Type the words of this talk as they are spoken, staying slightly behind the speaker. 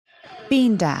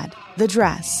Bean Dad, The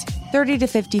Dress, 30 to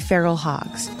 50 Feral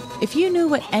Hogs. If you knew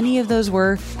what any of those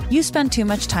were, you spend too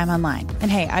much time online.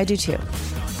 And hey, I do too.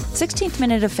 16th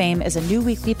Minute of Fame is a new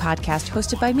weekly podcast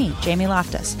hosted by me, Jamie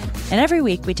Loftus. And every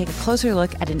week we take a closer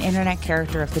look at an internet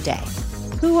character of the day.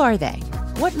 Who are they?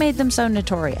 What made them so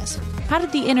notorious? How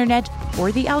did the internet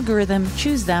or the algorithm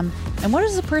choose them? And what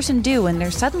does a person do when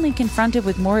they're suddenly confronted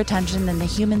with more attention than the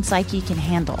human psyche can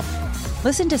handle?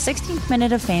 Listen to 16th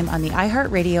Minute of Fame on the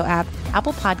iHeartRadio app,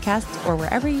 Apple Podcasts, or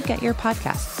wherever you get your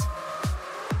podcasts.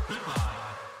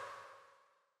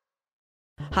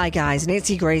 Hi guys,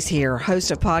 Nancy Grace here,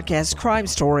 host of podcast Crime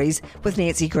Stories with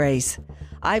Nancy Grace.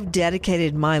 I've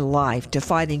dedicated my life to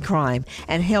fighting crime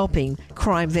and helping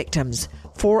crime victims.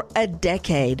 For a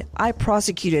decade, I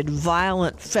prosecuted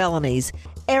violent felonies.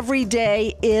 Every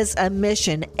day is a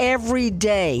mission. Every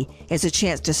day is a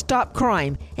chance to stop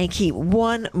crime and keep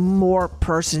one more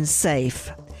person safe.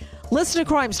 Listen to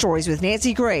Crime Stories with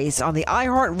Nancy Grace on the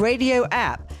iHeartRadio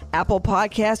app, Apple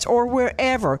Podcasts, or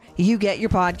wherever you get your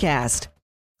podcast.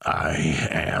 I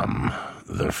am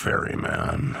the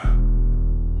ferryman.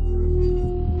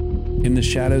 In the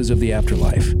shadows of the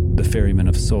afterlife, the Ferryman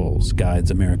of Souls guides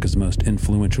America's most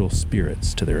influential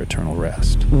spirits to their eternal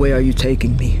rest. Where are you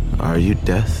taking me? Are you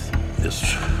death?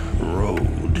 This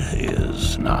road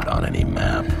is not on any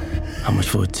map. How much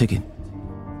for a ticket?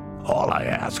 All I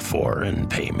ask for in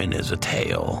payment is a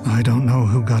tale. I don't know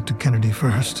who got to Kennedy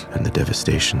first. And the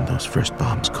devastation those first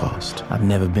bombs caused. I've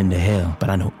never been to hell, but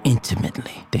I know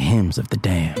intimately the hymns of the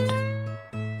damned.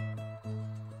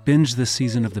 Binge this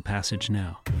season of The Passage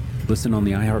now. Listen on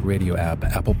the iHeartRadio app,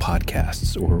 Apple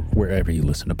Podcasts, or wherever you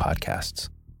listen to podcasts.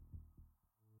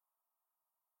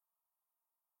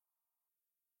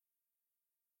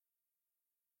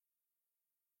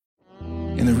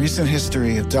 In the recent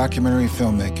history of documentary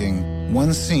filmmaking,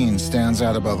 one scene stands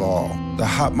out above all: the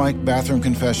hot mic bathroom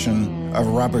confession of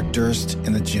Robert Durst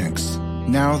in The Jinx.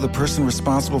 Now, the person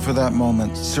responsible for that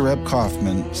moment, Sareb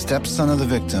Kaufman, stepson of the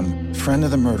victim, friend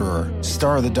of the murderer,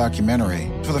 star of the documentary,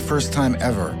 for the first time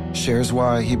ever, shares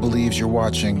why he believes you're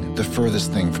watching the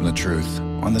furthest thing from the truth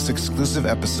on this exclusive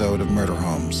episode of Murder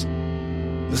Homes.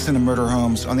 Listen to Murder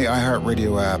Homes on the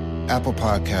iHeartRadio app, Apple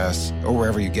Podcasts, or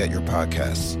wherever you get your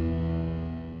podcasts.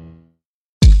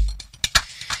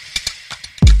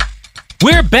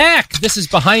 We're back! This is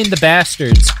Behind the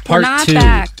Bastards, part 2.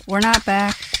 We're not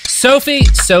back. Sophie,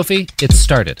 it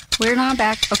started. We're not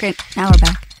back. Okay, now we're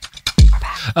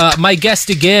back. My guest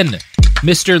again,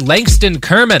 Mr. Langston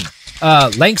Kerman.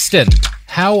 Langston,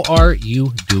 how are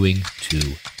you doing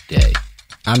today?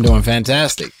 I'm doing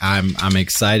fantastic. I'm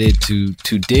excited to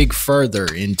dig further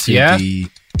into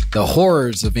the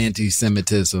horrors of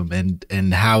anti-Semitism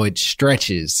and how it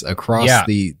stretches across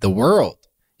the world.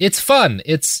 It's fun.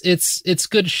 It's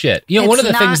good shit. You know, one of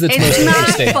the things that's most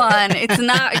interesting. It's not fun. It's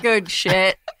not good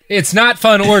shit. It's not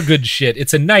fun or good shit.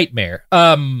 It's a nightmare.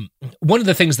 One of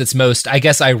the things that's most, I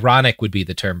guess, ironic would be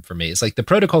the term for me. Is like the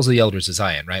Protocols of the Elders of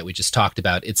Zion, right? We just talked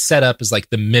about. It's set up as like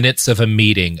the minutes of a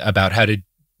meeting about how to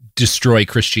destroy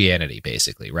Christianity,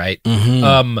 basically, right?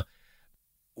 Mm-hmm.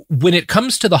 When it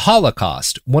comes to the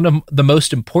Holocaust, one of the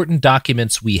most important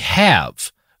documents we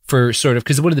have for sort of,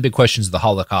 because one of the big questions of the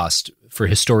Holocaust for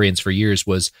historians for years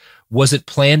was it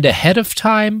planned ahead of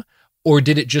time, or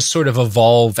did it just sort of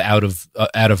evolve out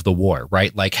of the war,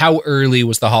 right? Like, how early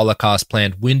was the Holocaust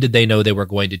planned? When did they know they were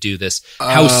going to do this?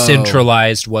 How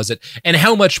centralized was it? And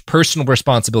how much personal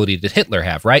responsibility did Hitler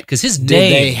have, right? Because his name...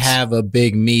 Did they have a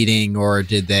big meeting, or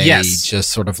did they just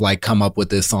sort of like come up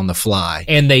with this on the fly?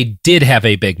 And they did have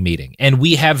a big meeting. And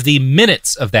we have the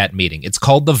minutes of that meeting. It's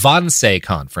called the Wannsee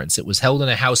Conference. It was held in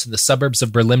a house in the suburbs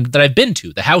of Berlin that I've been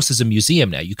to. The house is a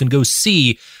museum now. You can go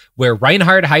see where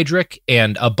Reinhard Heydrich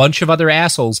and a bunch of other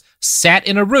assholes sat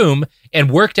in a room and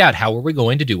worked out, how are we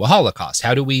going to do a Holocaust?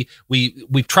 How do we've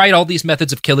tried all these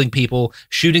methods of killing people.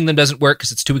 Shooting them doesn't work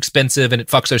because it's too expensive and it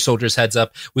fucks our soldiers' heads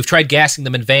up. We've tried gassing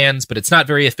them in vans, but it's not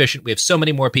very efficient. We have so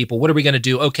many more people. What are we going to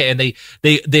do? Okay, and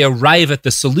they arrive at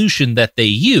the solution that they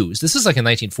use. This is like in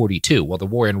 1942, while the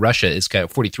war in Russia is kind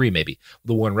of 43 maybe.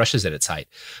 The war in Russia is at its height.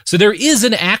 So there is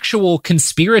an actual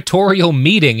conspiratorial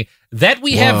meeting that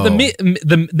we have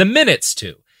the minutes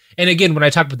to. And again, when I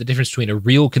talk about the difference between a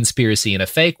real conspiracy and a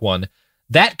fake one,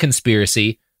 that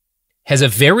conspiracy has a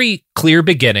very clear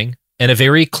beginning and a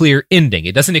very clear ending.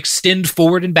 It doesn't extend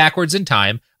forward and backwards in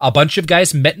time. A bunch of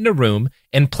guys met in a room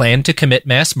and planned to commit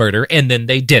mass murder, and then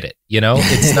they did it. You know,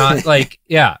 it's not like,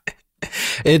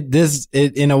 It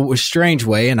in a strange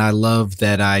way, and I love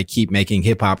that I keep making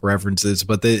hip hop references,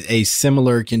 but a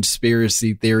similar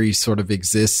conspiracy theory sort of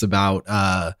exists about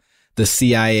the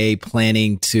CIA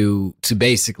planning to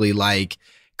basically like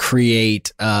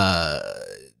create,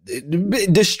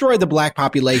 destroy the black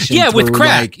population. Yeah, with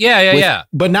crack. Yeah.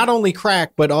 But not only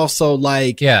crack, but also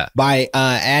by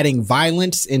adding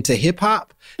violence into hip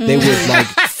hop. They would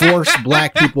force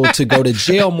black people to go to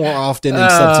jail more often and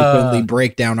subsequently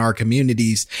break down our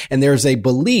communities. And there's a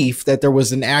belief that there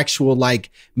was an actual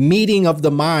meeting of the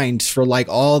minds for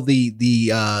all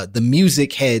the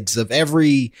music heads of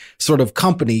every sort of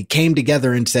company came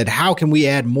together and said, how can we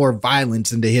add more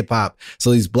violence into hip hop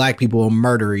so these black people will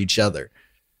murder each other?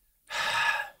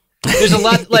 There's a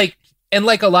lot and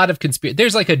a lot of conspiracy.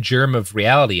 There's a germ of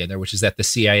reality in there, which is that the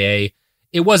CIA,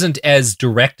 it wasn't as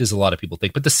direct as a lot of people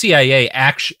think, but the CIA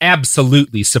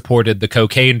absolutely supported the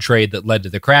cocaine trade that led to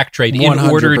the crack trade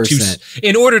 100%.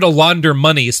 in order to launder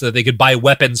money so that they could buy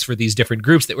weapons for these different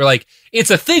groups that were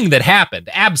it's a thing that happened.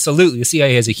 Absolutely. The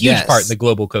CIA has a huge part in the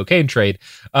global cocaine trade.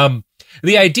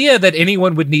 The idea that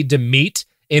anyone would need to meet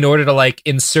in order to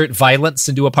insert violence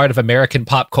into a part of American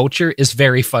pop culture is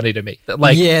very funny to me. No.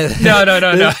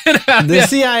 The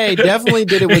CIA definitely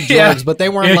did it with drugs, but they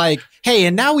weren't hey,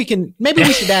 and now maybe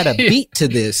we should add a beat to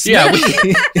this. Yeah.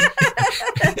 Maybe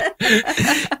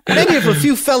if a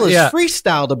few fellas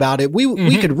freestyled about it,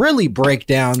 we could really break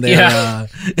down their...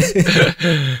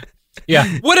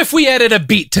 Yeah. What if we added a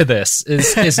beat to this?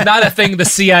 Is not a thing the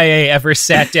CIA ever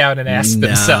sat down and asked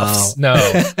themselves. No.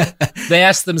 They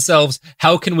asked themselves,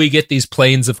 how can we get these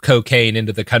planes of cocaine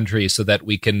into the country so that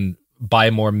we can buy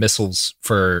more missiles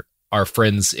for our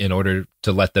friends in order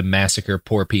to let them massacre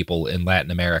poor people in Latin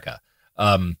America?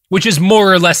 Which is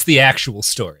more or less the actual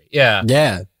story. Yeah.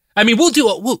 Yeah. I mean, we'll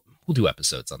do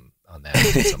episodes on that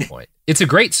at some point. It's a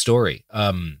great story.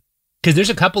 Because there's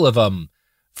a couple of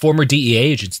former DEA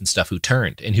agents and stuff who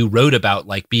turned and who wrote about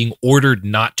being ordered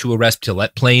not to arrest to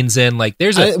let planes in.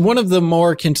 There's one of the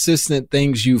more consistent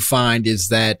things you find is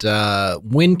that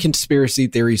when conspiracy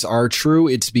theories are true,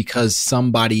 it's because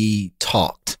somebody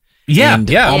talked.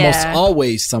 Almost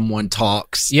always someone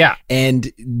talks. Yeah.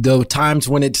 And the times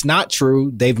when it's not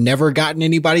true, they've never gotten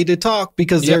anybody to talk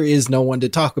because there is no one to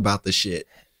talk about the shit.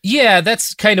 Yeah,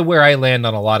 that's kind of where I land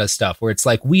on a lot of stuff, where it's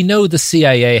we know the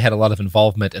CIA had a lot of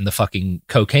involvement in the fucking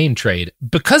cocaine trade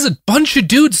because a bunch of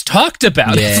dudes talked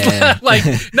about it.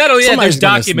 Not only that, there's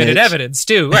documented evidence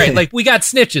too, right? We got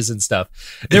snitches and stuff.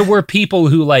 There were people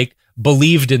who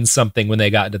believed in something when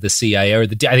they got into the CIA, or I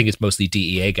think it's mostly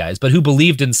DEA guys, but who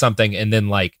believed in something and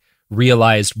then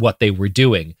realized what they were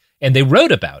doing and they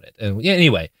wrote about it. And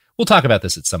anyway, we'll talk about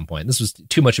this at some point. This was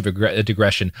too much of a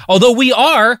digression, although we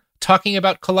are talking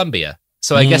about Colombia.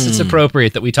 So I guess it's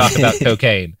appropriate that we talk about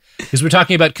cocaine because we're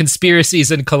talking about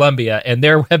conspiracies in Colombia, and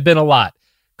there have been a lot.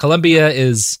 Colombia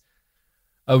is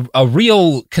a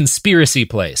real conspiracy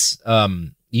place.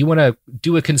 You want to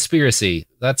do a conspiracy,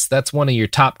 that's one of your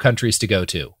top countries to go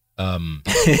to.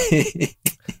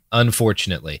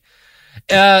 Unfortunately.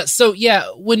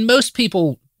 When most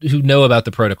people who know about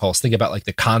the protocols think about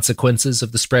the consequences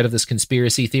of the spread of this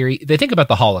conspiracy theory, they think about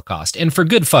the Holocaust, and for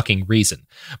good fucking reason.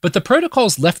 But the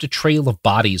protocols left a trail of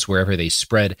bodies wherever they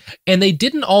spread, and they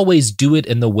didn't always do it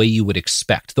in the way you would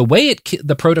expect. The way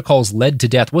the protocols led to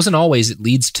death wasn't always it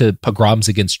leads to pogroms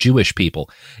against Jewish people.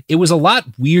 It was a lot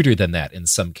weirder than that in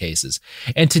some cases.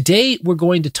 And today we're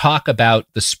going to talk about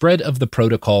the spread of the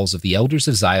protocols of the Elders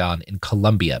of Zion in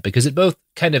Colombia, because it both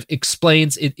kind of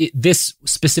explains this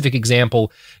specific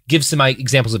example gives some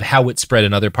examples of how it spread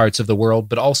in other parts of the world,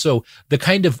 but also the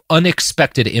kind of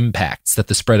unexpected impacts that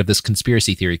the spread of this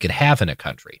conspiracy theory could have in a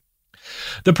country.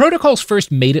 The protocols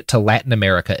first made it to Latin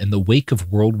America in the wake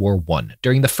of World War I,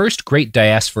 during the first great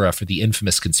diaspora for the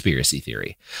infamous conspiracy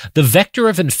theory. The vector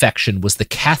of infection was the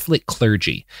Catholic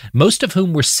clergy, most of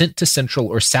whom were sent to Central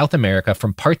or South America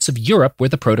from parts of Europe where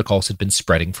the protocols had been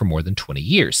spreading for more than 20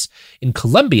 years. In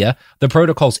Colombia, the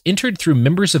protocols entered through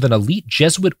members of an elite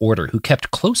Jesuit order who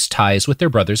kept close ties with their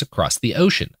brothers across the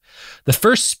ocean. The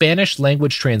first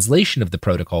Spanish-language translation of the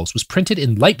protocols was printed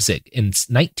in Leipzig in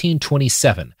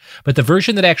 1927, but the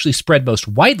version that actually spread most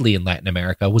widely in Latin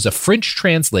America was a French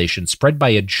translation spread by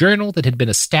a journal that had been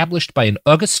established by an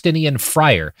Augustinian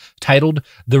friar titled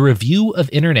The Review of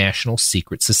International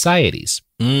Secret Societies.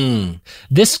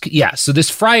 This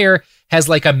friar has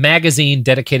a magazine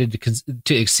dedicated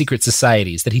to secret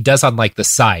societies that he does on the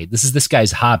side. This is this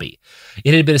guy's hobby.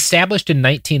 It had been established in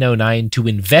 1909 to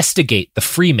investigate the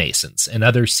Freemasons and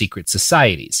other secret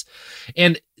societies.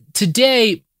 And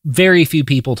today, very few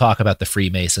people talk about the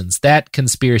Freemasons. That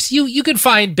conspiracy, you can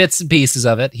find bits and pieces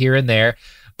of it here and there,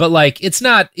 but like it's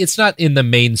not in the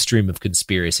mainstream of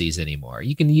conspiracies anymore.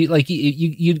 You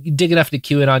dig enough to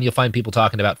QAnon, you'll find people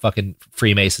talking about fucking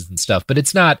Freemasons and stuff, but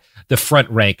it's not the front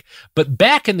rank. But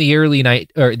back in the early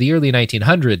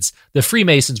 1900s, the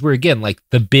Freemasons were again like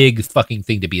the big fucking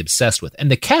thing to be obsessed with,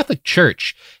 and the Catholic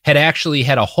Church had actually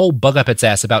had a whole bug up its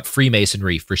ass about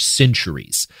Freemasonry for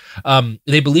centuries.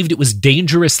 They believed it was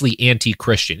dangerously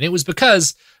anti-Christian. It was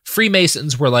because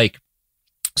Freemasons were like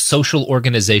social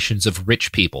organizations of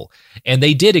rich people, and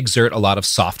they did exert a lot of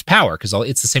soft power because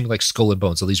it's the same like Skull and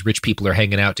Bones. All these rich people are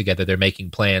hanging out together, they're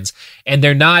making plans, and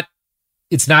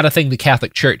it's not a thing the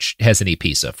Catholic Church has any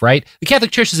piece of, right? The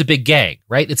Catholic Church is a big gang,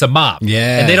 right? It's a mob.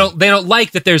 Yeah. And they don't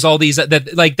like that there's all these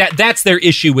that's their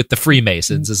issue with the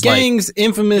Freemasons is gangs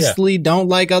infamously don't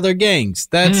like other gangs.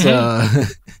 That's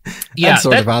that's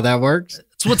sort of how that works.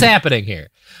 That's what's happening here.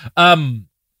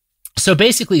 So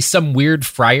basically, some weird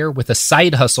friar with a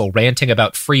side hustle ranting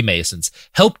about Freemasons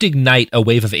helped ignite a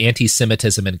wave of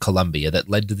anti-Semitism in Colombia that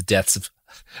led to the deaths of,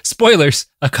 spoilers,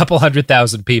 a couple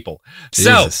 100,000 people.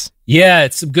 Jesus. So, yeah,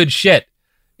 it's some good shit.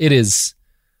 It is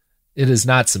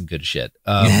not some good shit.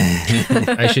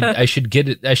 I should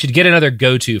get another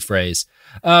go-to phrase.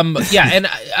 And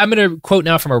I'm going to quote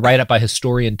now from a write-up by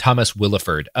historian Thomas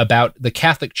Williford about the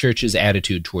Catholic Church's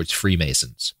attitude towards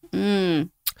Freemasons.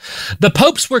 The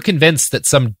popes were convinced that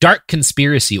some dark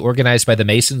conspiracy organized by the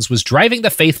Masons was driving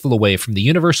the faithful away from the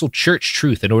universal church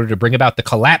truth in order to bring about the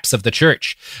collapse of the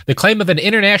church. The claim of an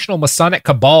international Masonic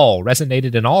cabal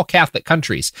resonated in all Catholic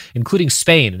countries, including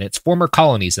Spain and its former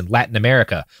colonies in Latin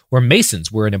America, where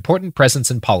Masons were an important presence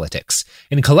in politics.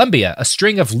 In Colombia, a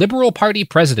string of Liberal Party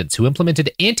presidents who implemented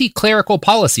anti-clerical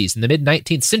policies in the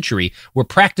mid-19th century were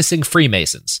practicing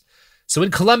Freemasons. So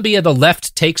in Colombia, the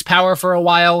left takes power for a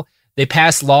while. They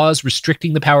pass laws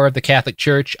restricting the power of the Catholic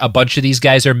Church. A bunch of these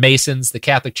guys are Masons. The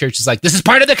Catholic Church is like, this is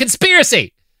part of the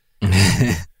conspiracy.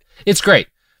 It's great.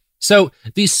 So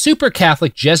these super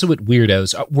Catholic Jesuit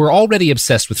weirdos were already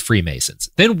obsessed with Freemasons.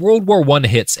 Then World War I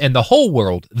hits, and the whole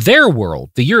world, their world,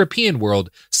 the European world,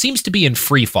 seems to be in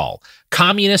free fall.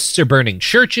 Communists are burning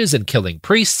churches and killing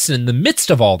priests, and in the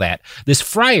midst of all that, this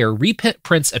friar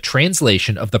reprints a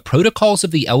translation of the Protocols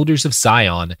of the Elders of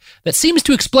Zion that seems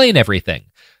to explain everything.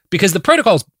 Because the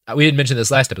protocols, we didn't mention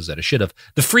this last episode, I should have,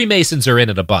 the Freemasons are in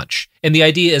it a bunch. And the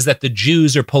idea is that the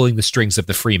Jews are pulling the strings of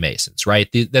the Freemasons, right?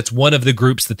 That's one of the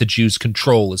groups that the Jews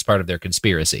control as part of their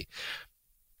conspiracy.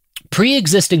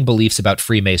 Pre-existing beliefs about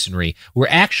Freemasonry were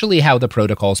actually how the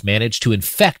protocols managed to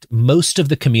infect most of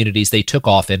the communities they took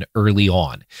off in early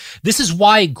on. This is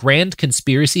why grand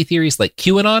conspiracy theories like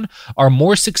QAnon are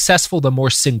more successful the more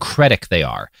syncretic they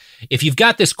are. If you've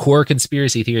got this core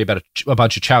conspiracy theory about a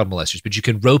bunch of child molesters, but you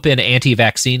can rope in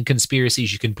anti-vaccine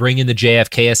conspiracies, you can bring in the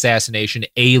JFK assassination,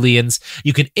 aliens,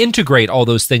 you can integrate all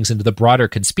those things into the broader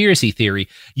conspiracy theory,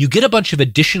 you get a bunch of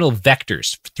additional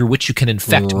vectors through which you can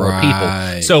infect more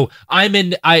people. So I'm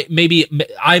anti-vax,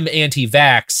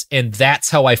 and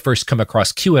that's how I first come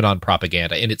across QAnon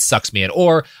propaganda, and it sucks me in.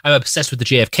 Or I'm obsessed with the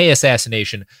JFK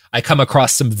assassination. I come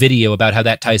across some video about how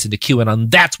that ties into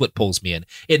QAnon. That's what pulls me in.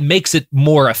 It makes it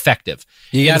more effective.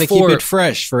 You got to keep it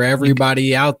fresh for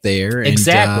everybody out there. And,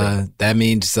 exactly. That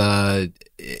means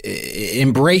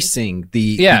embracing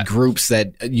the groups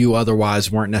that you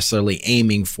otherwise weren't necessarily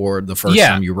aiming for the first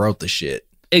time you wrote the shit.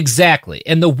 Exactly.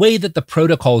 And the way that the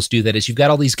protocols do that is you've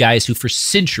got all these guys who for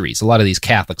centuries, a lot of these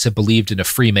Catholics have believed in a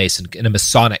Freemason, in a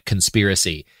Masonic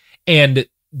conspiracy. And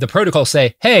the protocols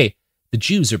say, hey, the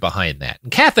Jews are behind that.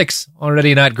 And Catholics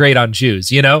already not great on Jews,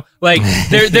 you know? Like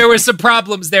there were some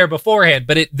problems there beforehand,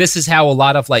 but this is how a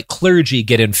lot of like clergy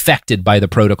get infected by the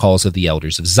protocols of the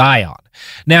Elders of Zion.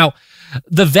 Now,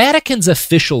 the Vatican's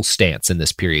official stance in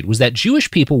this period was that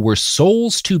Jewish people were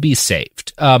souls to be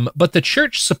saved, but the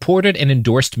church supported and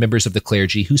endorsed members of the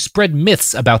clergy who spread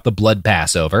myths about the blood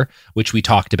Passover, which we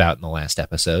talked about in the last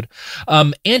episode.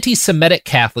 Anti-Semitic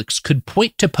Catholics could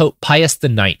point to Pope Pius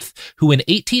IX, who in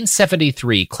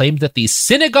 1873 claimed that the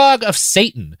Synagogue of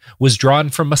Satan was drawn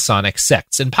from Masonic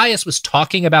sects, and Pius was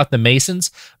talking about the Masons,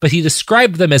 but he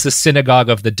described them as a synagogue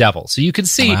of the devil. So you can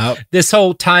see this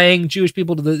whole tying Jewish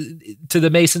people to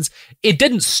the Masons. It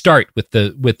didn't start with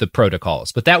the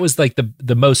protocols, but that was like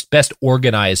the most best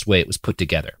organized way it was put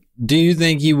together. Do you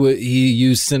think he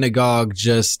used synagogue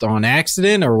just on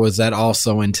accident, or was that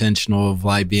also intentional of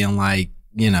like being like,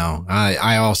 you know,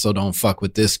 I also don't fuck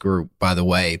with this group, by the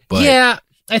way? But yeah,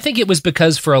 I think it was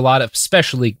because for a lot of,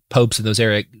 especially popes in those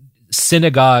areas,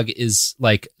 synagogue is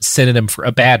like synonym for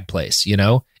a bad place, you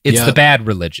know? It's the bad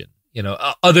religion. You know,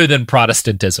 other than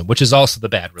Protestantism, which is also the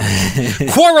bad religion.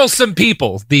 Quarrelsome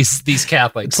people, these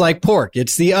Catholics. It's like pork.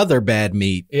 It's the other bad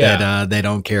meat that they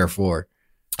don't care for.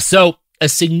 So a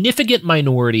significant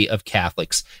minority of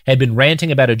Catholics had been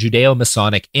ranting about a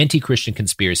Judeo-Masonic anti-Christian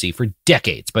conspiracy for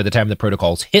decades by the time the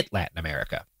protocols hit Latin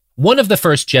America. One of the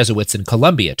first Jesuits in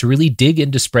Colombia to really dig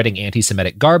into spreading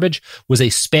anti-Semitic garbage was a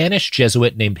Spanish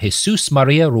Jesuit named Jesus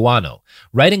Maria Ruano,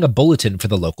 writing a bulletin for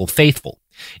the local faithful.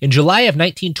 In July of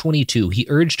 1922, he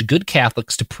urged good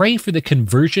Catholics to pray for the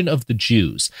conversion of the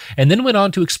Jews, and then went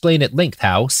on to explain at length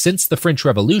how, since the French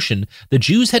Revolution, the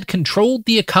Jews had controlled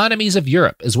the economies of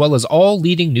Europe as well as all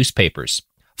leading newspapers.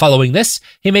 Following this,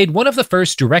 he made one of the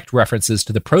first direct references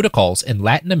to the protocols in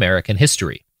Latin American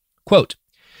history. Quote,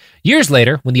 "Years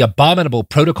later, when the abominable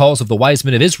protocols of the wise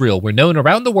men of Israel were known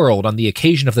around the world on the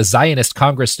occasion of the Zionist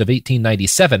Congress of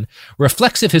 1897,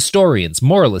 reflexive historians,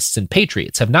 moralists, and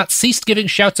patriots have not ceased giving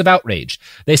shouts of outrage.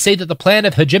 They say that the plan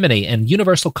of hegemony and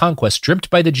universal conquest dreamt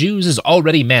by the Jews is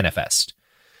already manifest."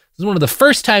 This is one of the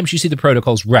first times you see the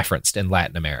protocols referenced in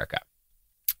Latin America.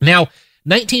 Now,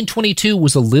 1922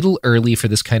 was a little early for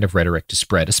this kind of rhetoric to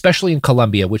spread, especially in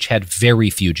Colombia, which had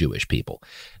very few Jewish people.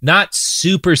 Not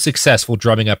super successful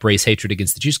drumming up race hatred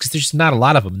against the Jews because there's just not a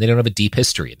lot of them. They don't have a deep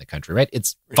history in the country, right?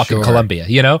 It's fucking Colombia,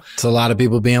 you know? It's a lot of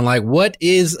people being like, "What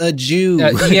is a Jew?"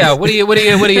 Yeah, what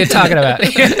are you talking about?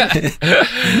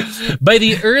 By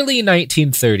the early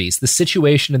 1930s, the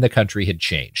situation in the country had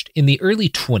changed. In the early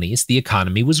 20s, the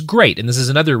economy was great, and this is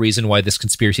another reason why this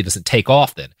conspiracy doesn't take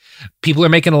off then. People are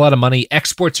making a lot of money.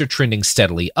 Exports are trending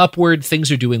steadily upward. Things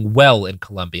are doing well in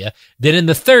Colombia. Then in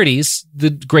the 30s, the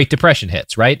Great Depression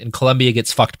hits, right? And Colombia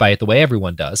gets fucked by it the way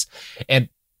everyone does. And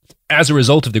as a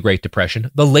result of the Great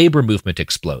Depression, the labor movement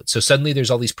explodes. So suddenly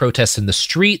there's all these protests in the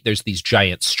street. There's these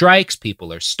giant strikes.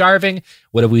 People are starving.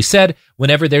 What have we said?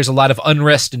 Whenever there's a lot of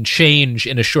unrest and change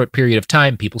in a short period of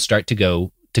time, people start to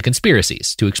go to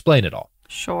conspiracies to explain it all.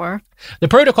 Sure. The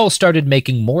protocol started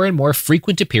making more and more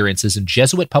frequent appearances in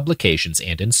Jesuit publications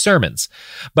and in sermons.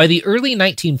 By the early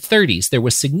 1930s, there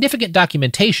was significant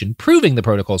documentation proving the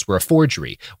protocols were a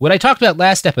forgery. What I talked about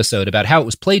last episode about how it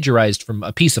was plagiarized from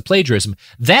a piece of plagiarism,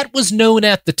 that was known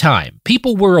at the time.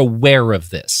 People were aware of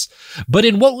this. But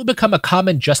in what would become a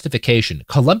common justification,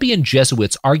 Colombian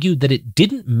Jesuits argued that it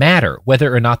didn't matter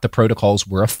whether or not the protocols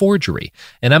were a forgery.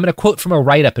 And I'm going to quote from a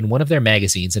write-up in one of their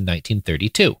magazines in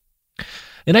 1932.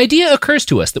 "An idea occurs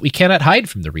to us that we cannot hide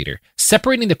from the reader,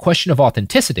 separating the question of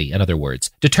authenticity, in other words,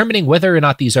 determining whether or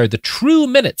not these are the true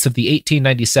minutes of the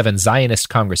 1897 Zionist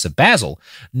Congress of Basel.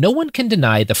 No one can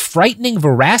deny the frightening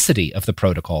veracity of the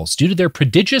protocols due to their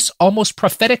prodigious, almost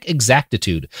prophetic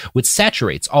exactitude, which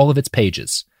saturates all of its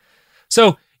pages."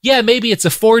 So, yeah, maybe it's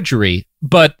a forgery,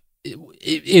 but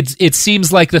it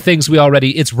seems like the things we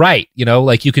already, it's right, you know,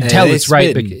 like you can tell it's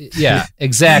right. Yeah,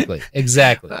 exactly.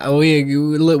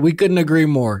 We couldn't agree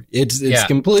more. It's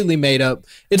completely made up.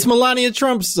 It's Melania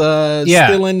Trump's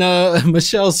stealing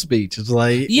Michelle's speech. It's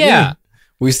like,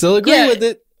 we still agree with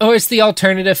it. Or it's the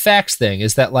alternative facts thing,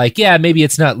 is that like, yeah, maybe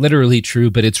it's not literally true,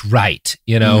 but it's right.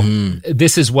 You know,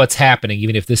 This is what's happening.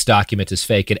 Even if this document is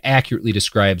fake, it accurately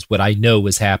describes what I know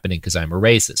is happening because I'm a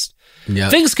racist.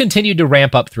 Yep. Things continued to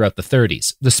ramp up throughout the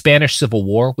 30s. The Spanish Civil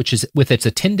War, which is with its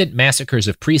attendant massacres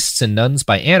of priests and nuns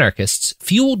by anarchists,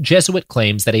 fueled Jesuit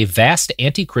claims that a vast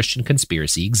anti-Christian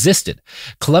conspiracy existed.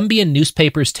 Colombian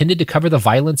newspapers tended to cover the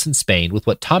violence in Spain with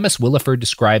what Thomas Willeford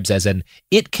describes as an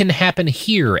 "it can happen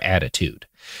here" attitude.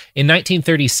 In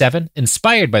 1937,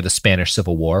 inspired by the Spanish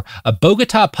Civil War, a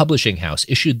Bogota publishing house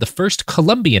issued the first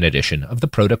Colombian edition of the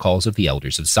Protocols of the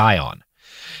Elders of Zion.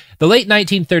 The late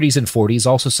 1930s and 40s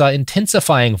also saw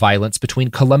intensifying violence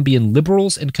between Colombian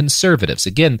liberals and conservatives.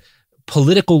 Again,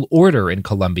 political order in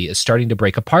Colombia is starting to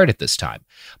break apart at this time.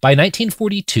 By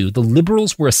 1942, the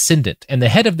liberals were ascendant, and the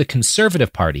head of the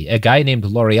Conservative Party, a guy named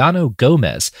Laureano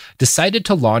Gomez, decided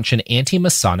to launch an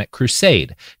anti-Masonic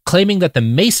crusade, claiming that the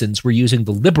Masons were using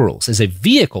the liberals as a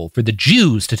vehicle for the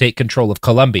Jews to take control of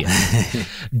Colombia.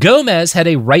 Gomez had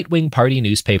a right-wing party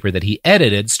newspaper that he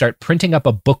edited start printing up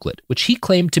a booklet, which he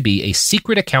claimed to be a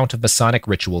secret account of Masonic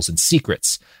rituals and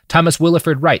secrets. Thomas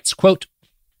Willeford writes, quote,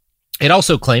 "It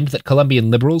also claimed that Colombian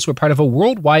liberals were part of a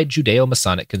worldwide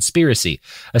Judeo-Masonic conspiracy,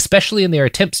 especially in their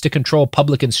attempts to control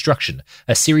public instruction.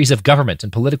 A series of government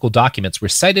and political documents were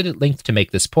cited at length to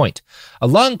make this point. A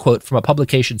long quote from a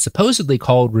publication supposedly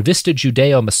called Revista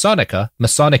Judeo-Masonica,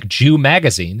 Masonic Jew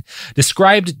magazine,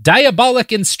 described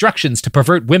diabolic instructions to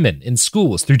pervert women in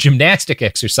schools through gymnastic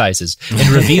exercises and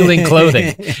revealing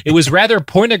clothing. It was rather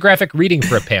pornographic reading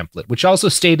for a pamphlet, which also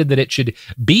stated that it should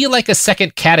be like a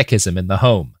second catechism in the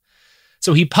home."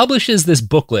 So he publishes this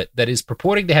booklet that is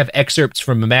purporting to have excerpts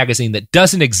from a magazine that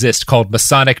doesn't exist called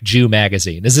Masonic Jew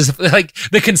Magazine. This is like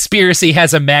the conspiracy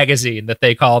has a magazine that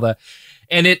they call the...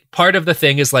 And part of the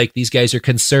thing is like, these guys are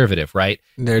conservative, right?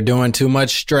 They're doing too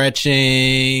much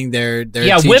stretching. They're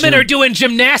women are doing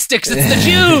gymnastics. It's the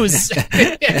Jews.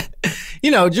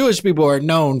 Jewish people are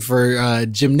known for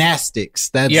gymnastics.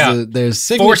 That's their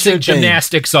signature forcing thing.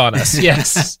 Gymnastics on us.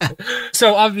 Yes.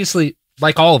 So obviously,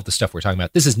 like all of the stuff we're talking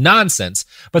about, this is nonsense,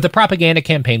 but the propaganda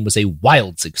campaign was a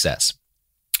wild success.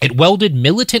 It welded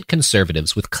militant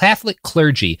conservatives with Catholic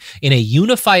clergy in a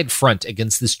unified front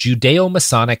against this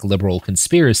Judeo-Masonic liberal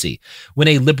conspiracy. When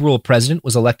a liberal president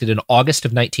was elected in August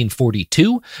of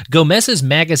 1942, Gomez's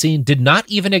magazine did not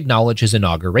even acknowledge his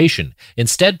inauguration,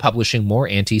 instead publishing more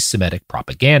anti-Semitic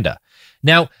propaganda.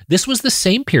 Now, this was the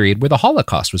same period where the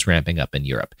Holocaust was ramping up in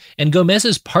Europe, and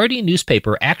Gomez's party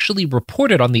newspaper actually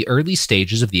reported on the early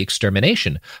stages of the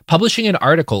extermination, publishing an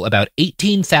article about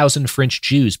 18,000 French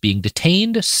Jews being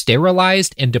detained,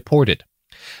 sterilized, and deported.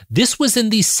 This was in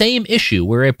the same issue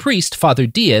where a priest, Father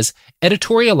Diaz,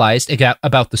 editorialized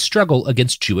about the struggle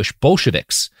against Jewish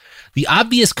Bolsheviks. The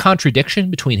obvious contradiction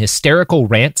between hysterical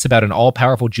rants about an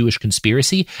all-powerful Jewish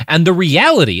conspiracy and the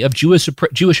reality of Jewish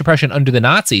oppression under the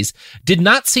Nazis did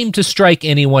not seem to strike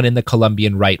anyone in the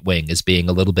Colombian right wing as being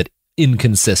a little bit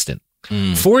inconsistent.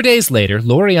 4 days later,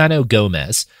 Laureano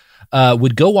Gomez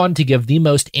would go on to give the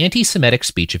most anti-Semitic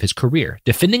speech of his career,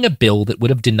 defending a bill that would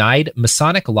have denied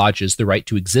Masonic lodges the right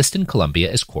to exist in Colombia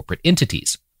as corporate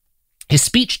entities. His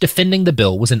speech defending the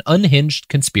bill was an unhinged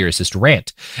conspiracist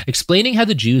rant, explaining how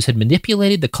the Jews had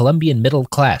manipulated the Colombian middle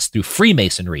class through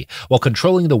Freemasonry while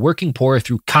controlling the working poor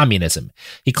through communism.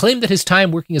 He claimed that his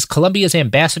time working as Colombia's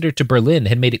ambassador to Berlin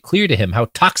had made it clear to him how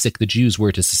toxic the Jews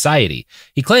were to society.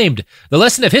 He claimed, "The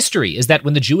lesson of history is that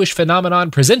when the Jewish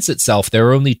phenomenon presents itself, there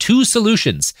are only two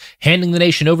solutions, handing the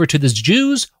nation over to the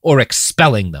Jews or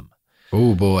expelling them."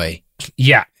 Oh, boy.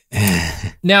 Yeah.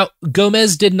 Now,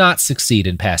 Gomez did not succeed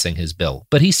in passing his bill,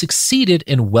 but he succeeded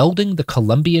in welding the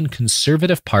Colombian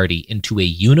Conservative Party into a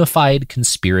unified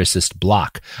conspiracist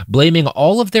bloc, blaming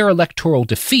all of their electoral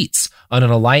defeats on an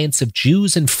alliance of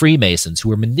Jews and Freemasons who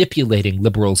were manipulating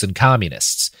liberals and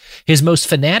communists. His most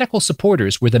fanatical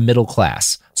supporters were the middle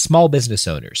class, small business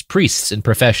owners, priests, and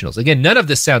professionals. Again, none of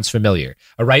this sounds familiar.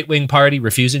 A right-wing party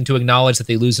refusing to acknowledge that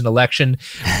they lose an election,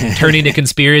 turning to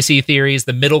conspiracy theories,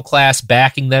 the middle class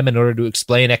backing them in order to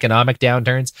explain economic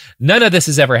downturns. None of this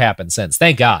has ever happened since.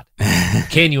 Thank God.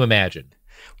 Can you imagine?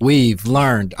 We've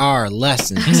learned our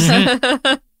lessons.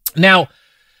 Now,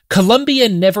 Colombia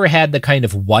never had the kind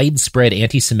of widespread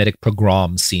anti-Semitic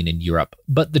pogroms seen in Europe,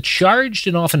 but the charged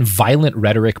and often violent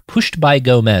rhetoric pushed by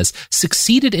Gomez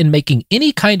succeeded in making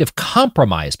any kind of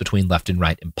compromise between left and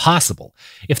right impossible.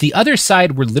 If the other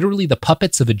side were literally the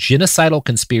puppets of a genocidal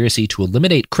conspiracy to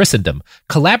eliminate Christendom,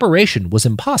 collaboration was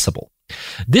impossible.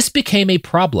 This became a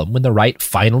problem when the right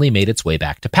finally made its way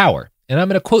back to power. And I'm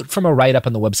going to quote from a write-up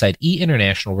on the website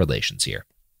E-International Relations here.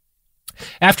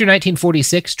 After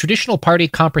 1946, traditional party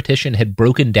competition had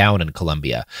broken down in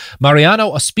Colombia.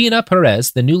 Mariano Ospina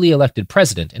Perez, the newly elected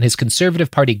president, and his conservative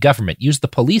party government used the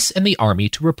police and the army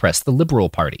to repress the Liberal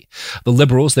Party. The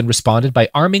Liberals then responded by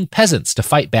arming peasants to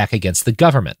fight back against the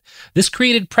government. This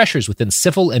created pressures within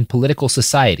civil and political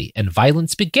society, and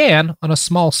violence began on a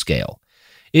small scale.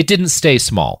 It didn't stay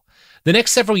small. The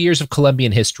next several years of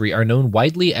Colombian history are known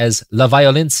widely as La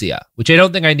Violencia, which I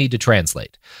don't think I need to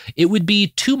translate. It would be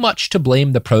too much to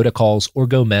blame the protocols or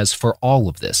Gomez for all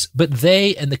of this, but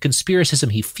they and the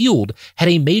conspiracism he fueled had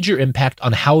a major impact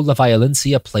on how La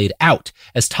Violencia played out,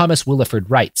 as Thomas Willeford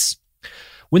writes.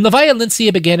 When La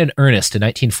Violencia began in earnest in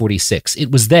 1946,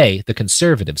 it was they, the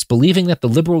conservatives, believing that the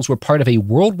liberals were part of a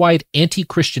worldwide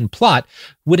anti-Christian plot,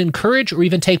 would encourage or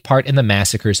even take part in the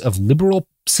massacres of liberal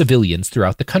civilians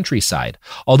throughout the countryside.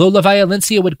 Although La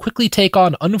Violencia would quickly take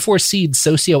on unforeseen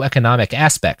socioeconomic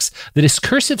aspects, the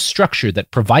discursive structure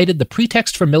that provided the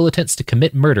pretext for militants to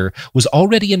commit murder was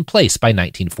already in place by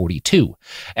 1942.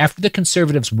 After the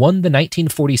conservatives won the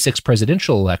 1946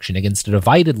 presidential election against a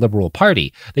divided Liberal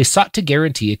Party, they sought to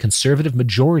guarantee a conservative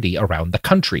majority around the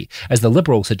country, as the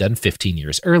Liberals had done 15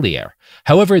 years earlier.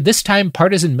 However, this time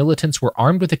partisan militants were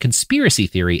armed with a conspiracy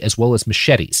theory as well as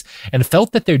machetes, and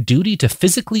felt that their duty to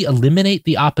physically eliminate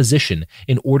the opposition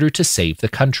in order to save the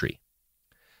country.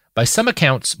 By some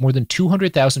accounts, more than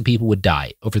 200,000 people would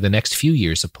die over the next few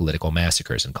years of political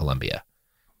massacres in Colombia.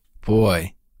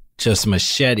 Boy, just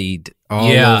macheted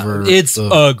all over. It's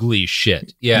ugly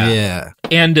shit. Yeah.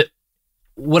 And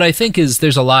what I think is,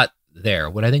 there's a lot there.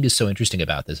 What I think is so interesting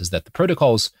about this is that the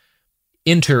protocols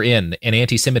enter in, and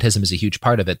anti-Semitism is a huge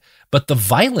part of it, but the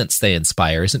violence they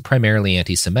inspire isn't primarily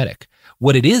anti-Semitic.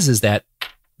 What it is that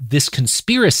this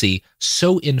conspiracy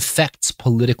so infects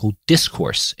political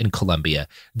discourse in Colombia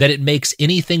that it makes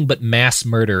anything but mass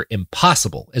murder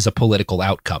impossible as a political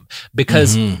outcome,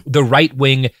 because the right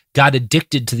wing got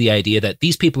addicted to the idea that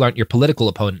these people aren't your political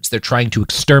opponents. They're trying to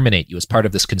exterminate you as part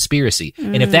of this conspiracy.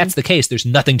 And if that's the case, there's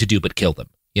nothing to do but kill them,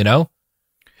 you know?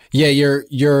 Yeah,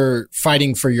 you're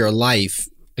fighting for your life.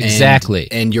 Exactly.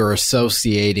 And you're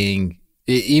associating,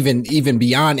 even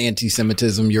beyond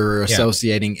anti-Semitism, you're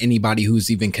associating anybody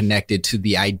who's even connected to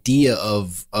the idea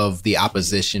of the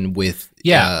opposition with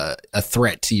a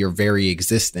threat to your very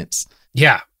existence.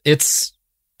 Yeah, it's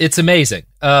amazing.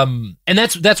 And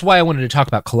that's why I wanted to talk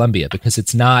about Colombia, because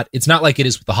it's not like it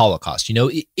is with the Holocaust. You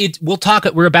know,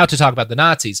 we're about to talk about the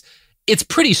Nazis. It's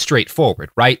pretty straightforward,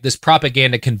 right? This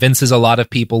propaganda convinces a lot of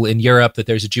people in Europe that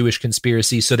there's a Jewish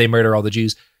conspiracy, so they murder all the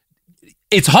Jews.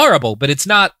 It's horrible, but it's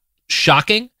not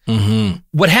shocking.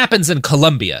 What happens in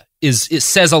Colombia it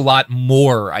says a lot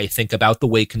more, I think, about the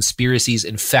way conspiracies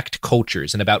infect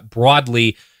cultures and about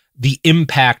broadly the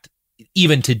impact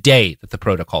even today that the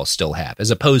protocols still have,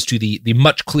 as opposed to the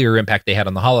much clearer impact they had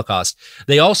on the Holocaust.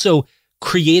 They also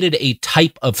created a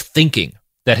type of thinking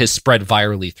that has spread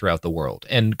virally throughout the world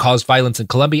and caused violence in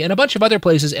Colombia and a bunch of other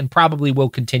places, and probably will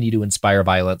continue to inspire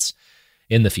violence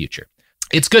in the future.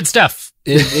 It's good stuff.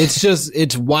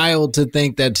 It's wild to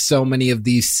think that so many of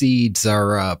these seeds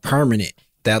are permanent.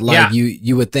 That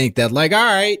you would think that, like, all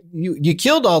right, you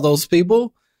killed all those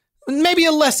people. Maybe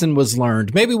a lesson was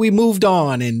learned. Maybe we moved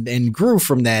on and grew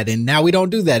from that, and now we don't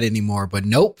do that anymore. But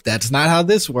nope, that's not how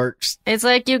this works. It's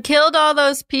like you killed all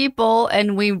those people,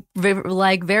 and we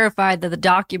verified that the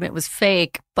document was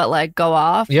fake. But go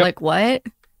off. Yep. Like what?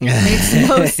 Makes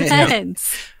no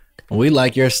sense. We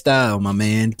like your style, my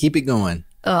man. Keep it going.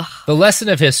 Ugh. The lesson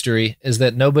of history is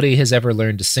that nobody has ever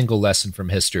learned a single lesson from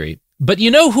history. But you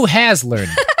know who has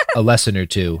learned a lesson or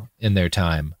two in their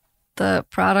time? The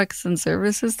products and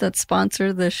services that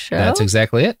sponsor this show? That's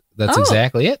exactly it.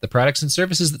 Exactly it. The products and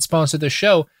services that sponsor this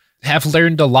show have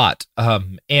learned a lot,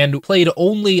 and played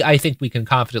only, I think we can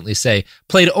confidently say,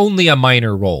 played only a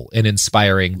minor role in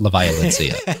inspiring La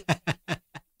Violencia.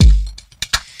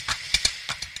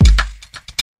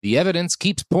 The evidence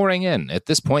keeps pouring in. At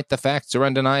this point, the facts are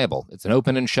undeniable. It's an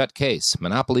open and shut case.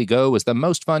 Monopoly Go is the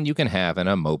most fun you can have in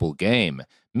a mobile game.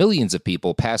 Millions of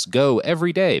people pass Go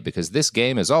every day because this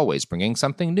game is always bringing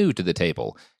something new to the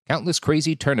table. Countless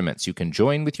crazy tournaments you can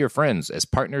join with your friends as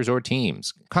partners or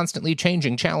teams. Constantly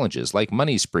changing challenges like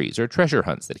money sprees or treasure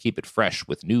hunts that keep it fresh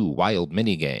with new wild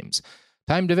mini-games.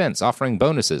 Timed events offering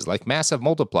bonuses like massive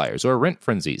multipliers or rent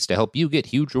frenzies to help you get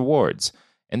huge rewards.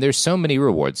 And there's so many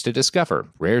rewards to discover.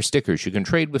 Rare stickers you can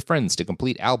trade with friends to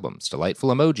complete albums, delightful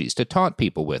emojis to taunt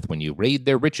people with when you raid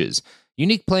their riches,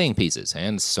 unique playing pieces,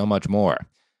 and so much more.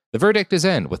 The verdict is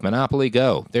in with Monopoly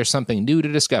Go. There's something new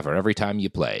to discover every time you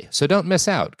play. So don't miss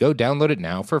out. Go download it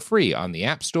now for free on the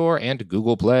App Store and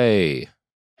Google Play.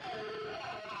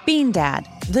 Bean Dad,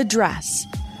 The Dress,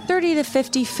 30 to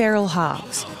 50 Feral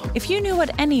Hogs. If you knew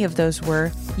what any of those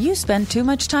were, you spend too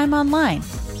much time online.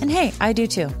 And hey, I do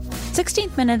too.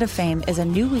 16th Minute of Fame is a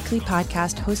new weekly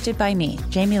podcast hosted by me,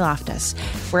 Jamie Loftus,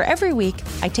 where every week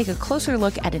I take a closer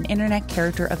look at an internet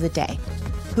character of the day.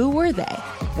 Who were they?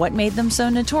 What made them so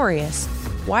notorious?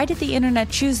 Why did the internet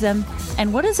choose them?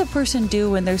 And what does a person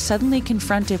do when they're suddenly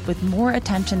confronted with more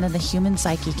attention than the human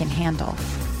psyche can handle?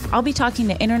 I'll be talking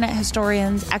to internet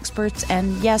historians, experts,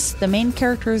 and yes, the main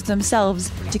characters themselves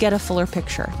to get a fuller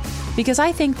picture. Because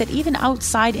I think that even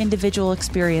outside individual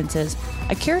experiences,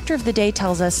 a character of the day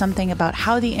tells us something about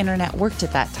how the internet worked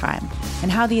at that time,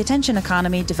 and how the attention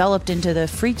economy developed into the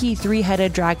freaky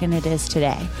three-headed dragon it is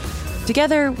today.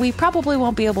 Together, we probably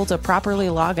won't be able to properly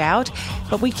log out,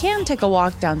 but we can take a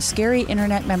walk down scary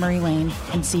internet memory lane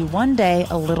and see one day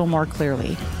a little more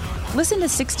clearly. Listen to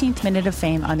 16th Minute of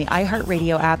Fame on the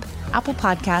iHeartRadio app, Apple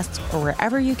Podcasts, or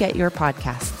wherever you get your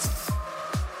podcasts.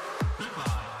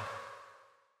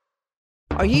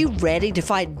 Are you ready to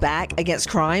fight back against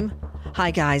crime?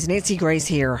 Hi guys, Nancy Grace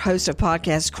here, host of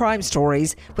podcast Crime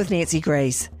Stories with Nancy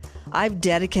Grace. I've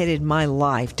dedicated my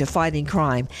life to fighting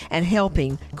crime and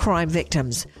helping crime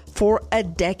victims. For a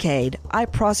decade, I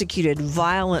prosecuted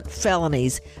violent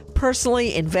felonies,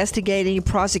 personally investigating,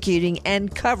 prosecuting,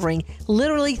 and covering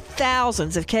literally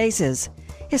thousands of cases.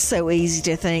 It's so easy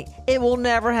to think it will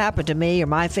never happen to me or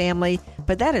my family,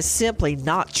 but that is simply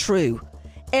not true.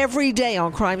 Every day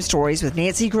on Crime Stories with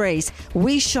Nancy Grace,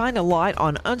 we shine a light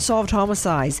on unsolved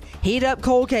homicides, heat up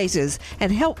cold cases,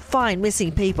 and help find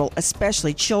missing people,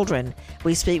 especially children.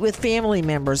 We speak with family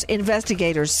members,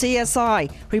 investigators,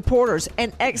 CSI, reporters,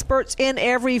 and experts in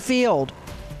every field.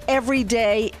 Every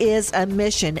day is a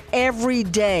mission. Every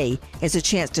day is a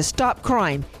chance to stop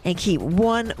crime and keep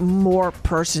one more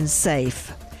person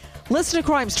safe. Listen to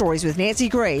Crime Stories with Nancy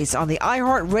Grace on the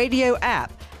iHeartRadio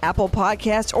app, Apple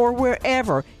Podcasts, or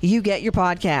wherever you get your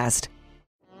podcast.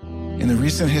 In the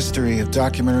recent history of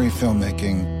documentary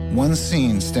filmmaking, one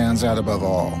scene stands out above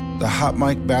all: the hot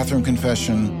mic bathroom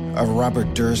confession of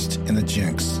Robert Durst in The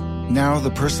Jinx. Now,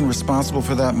 the person responsible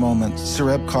for that moment,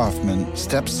 Sareb Kaufman,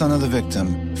 stepson of the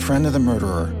victim, friend of the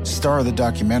murderer, star of the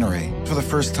documentary, for the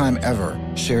first time ever,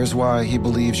 shares why he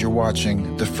believes you're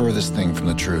watching the furthest thing from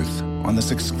the truth on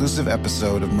this exclusive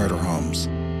episode of Murder Homes.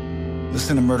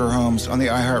 Listen to Murder Homes on the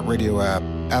iHeartRadio app,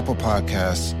 Apple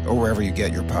Podcasts, or wherever you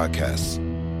get your podcasts.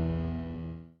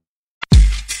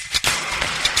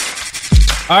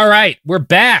 All right, we're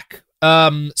back.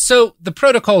 So the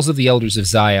protocols of the Elders of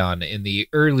Zion in the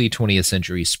early 20th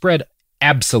century spread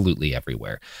absolutely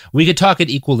everywhere. We could talk at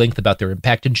equal length about their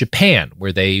impact in Japan,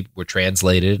 where they were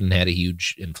translated and had a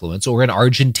huge influence, or in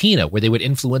Argentina, where they would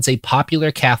influence a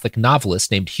popular Catholic novelist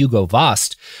named Hugo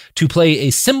Vost to play a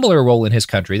similar role in his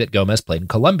country that Gomez played in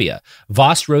Colombia.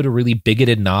 Vost wrote a really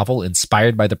bigoted novel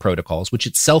inspired by the protocols, which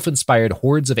itself inspired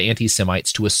hordes of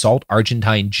anti-Semites to assault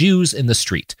Argentine Jews in the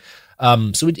street.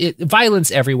 So violence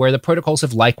everywhere. The protocols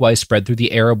have likewise spread through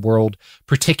the Arab world,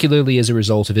 particularly as a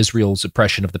result of Israel's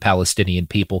oppression of the Palestinian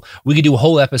people. We could do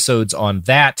whole episodes on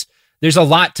that. There's a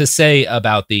lot to say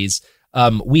about these.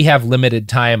 We have limited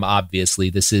time,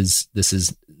 obviously. This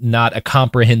is not a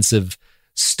comprehensive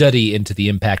study into the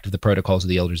impact of the protocols of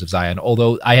the Elders of Zion,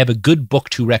 although I have a good book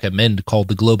to recommend called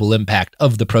The Global Impact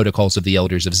of the Protocols of the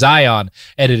Elders of Zion,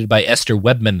 edited by Esther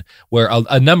Webman, where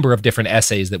a number of different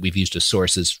essays that we've used as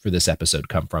sources for this episode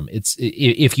come from. It's,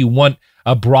 if you want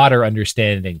a broader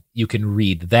understanding, you can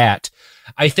read that.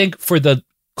 I think for the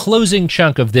closing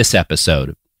chunk of this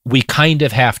episode, we kind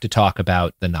of have to talk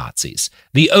about the Nazis,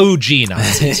 the OG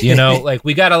Nazis, you know,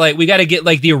 we gotta get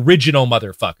like the original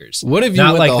motherfuckers. What if you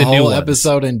went like the whole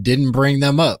episode and didn't bring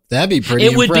them up? That'd be pretty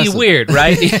impressive. Would be weird,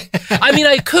 right? I mean,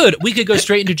 we could go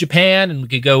straight into Japan and we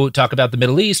could go talk about the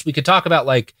Middle East. We could talk about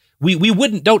we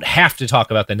don't have to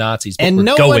talk about the Nazis, but and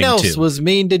no one else was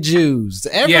mean to Jews.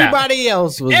 Everybody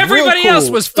else was else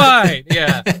was fine.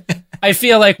 Yeah. I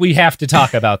feel like we have to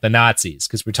talk about the Nazis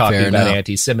because we're talking about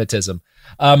anti-Semitism.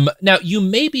 Now, you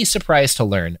may be surprised to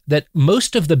learn that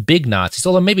most of the big Nazis,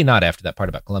 although maybe not after that part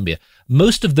about Colombia,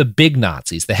 most of the big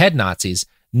Nazis, the head Nazis,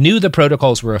 knew the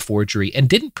protocols were a forgery and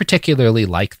didn't particularly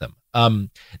like them.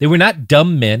 They were not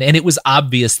dumb men, and it was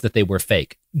obvious that they were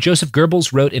fake. Joseph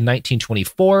Goebbels wrote in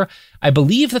 1924, "I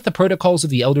believe that the Protocols of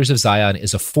the Elders of Zion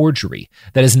is a forgery.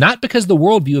 That is not because the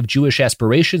worldview of Jewish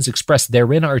aspirations expressed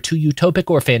therein are too utopic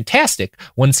or fantastic.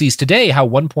 One sees today how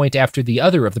one point after the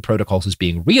other of the Protocols is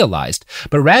being realized,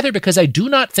 but rather because I do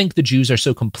not think the Jews are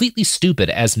so completely stupid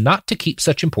as not to keep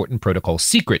such important protocols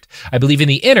secret. I believe in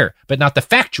the inner, but not the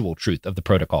factual truth of the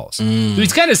Protocols." So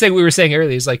he's kind of saying what we were saying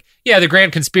earlier. He's like, yeah, the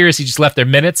Grand Conspiracy just left their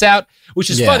minutes out, which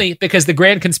is funny because the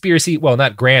Grand Conspiracy, well,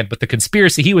 not grand, but the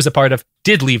conspiracy he was a part of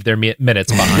did leave their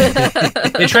minutes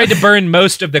behind. They tried to burn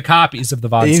most of the copies of the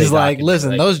Von Say He's like, document.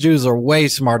 listen, those Jews are way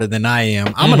smarter than I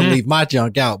am. I'm going to leave my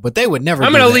junk out, but they would never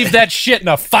I'm going to leave that shit in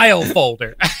a file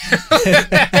folder.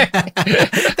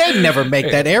 They'd never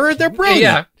make that error. They're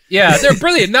brilliant. Yeah, they're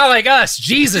brilliant. Not like us.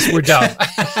 Jesus, we're dumb.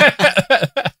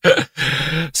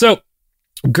 So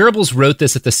Goebbels wrote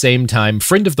this at the same time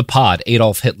friend of the pod,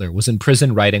 Adolf Hitler, was in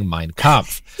prison writing Mein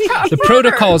Kampf. The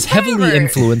protocols heavily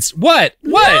influenced... What?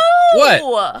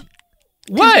 What?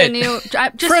 Continue.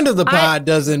 Friend of the pod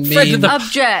doesn't mean...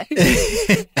 Object.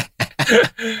 You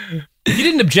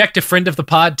didn't object to friend of the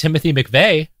pod, Timothy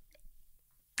McVeigh.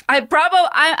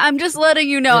 I'm just letting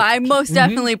you know, I most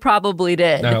definitely probably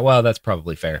did. Well, that's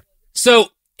probably fair. So...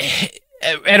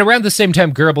 At around the same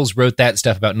time Goebbels wrote that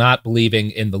stuff about not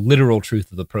believing in the literal truth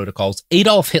of the protocols,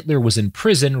 Adolf Hitler was in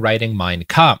prison writing Mein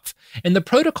Kampf, and the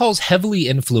protocols heavily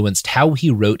influenced how he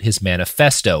wrote his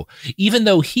manifesto, even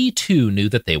though he too knew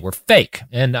that they were fake.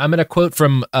 And I'm going to quote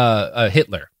from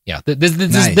Hitler. Yeah, this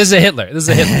is a Hitler. This is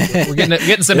a Hitler. We're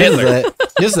getting some Hitler.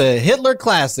 This is a Hitler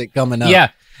classic coming up. Yeah.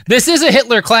 This is a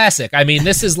Hitler classic. I mean,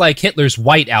 this is like Hitler's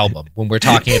White Album when we're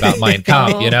talking about Mein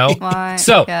Kampf, you know?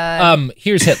 So,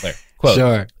 here's Hitler. Quote,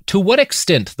 sure. to what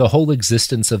extent the whole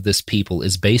existence of this people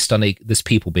is based on this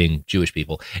people being Jewish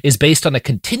people is based on a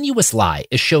continuous lie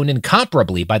is shown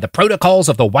incomparably by the protocols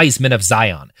of the wise men of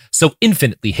Zion, so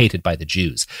infinitely hated by the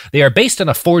Jews. They are based on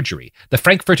a forgery. The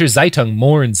Frankfurter Zeitung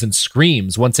mourns and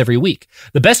screams once every week.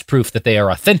 The best proof that they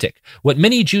are authentic. What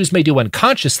many Jews may do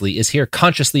unconsciously is here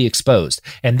consciously exposed,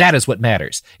 and that is what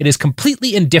matters. It is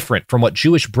completely indifferent from what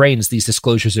Jewish brains these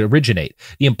disclosures originate.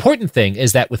 The important thing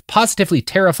is that with positively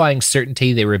terrifying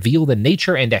certainty, they reveal the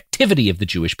nature and activity of the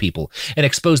Jewish people and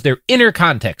expose their inner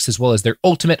context as well as their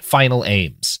ultimate final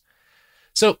aims.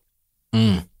 So,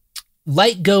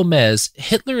 like Gomez,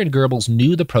 Hitler and Goebbels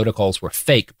knew the protocols were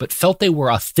fake, but felt they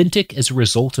were authentic as a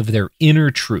result of their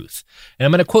inner truth. And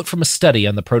I'm going to quote from a study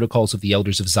on the protocols of the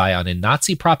Elders of Zion in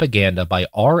Nazi Propaganda by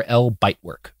R.L.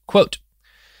 Beitwerk. Quote,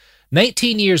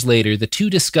 19 years later, the two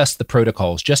discussed the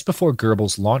protocols just before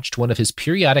Goebbels launched one of his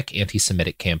periodic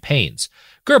anti-Semitic campaigns.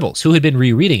 Goebbels, who had been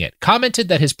rereading it, commented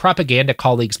that his propaganda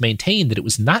colleagues maintained that it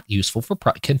was not useful for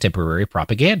contemporary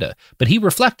propaganda. But he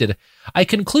reflected, I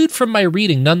conclude from my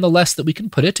reading nonetheless that we can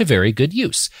put it to very good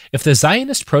use. If the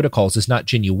Zionist protocols is not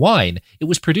genuine, it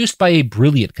was produced by a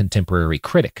brilliant contemporary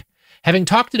critic. Having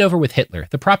talked it over with Hitler,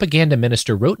 the propaganda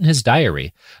minister wrote in his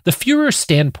diary, the Führer's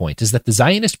standpoint is that the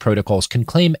Zionist protocols can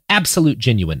claim absolute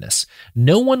genuineness.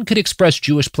 No one could express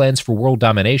Jewish plans for world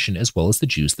domination as well as the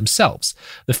Jews themselves.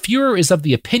 The Führer is of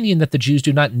the opinion that the Jews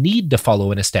do not need to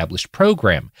follow an established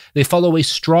program. They follow a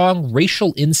strong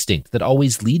racial instinct that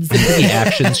always leads them to the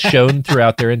actions shown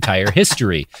throughout their entire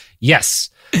history. Yes.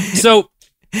 So,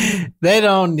 they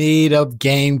don't need a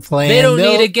game plan. They don't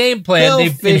need a game plan.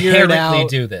 They inherently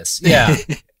do this. Yeah.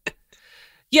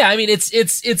 Yeah, I mean, it's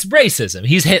racism.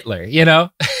 He's Hitler, you know?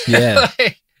 Yeah.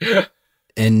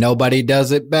 And nobody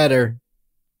does it better.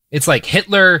 It's like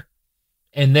Hitler,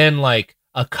 and then like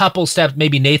a couple steps,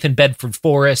 maybe Nathan Bedford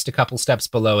Forrest, a couple steps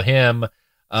below him.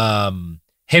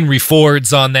 Henry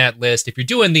Ford's on that list. If you're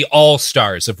doing the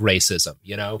all-stars of racism,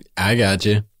 you know? I got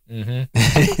you. Mm-hmm.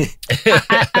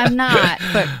 I'm not,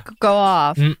 but go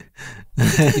off. You're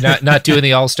not doing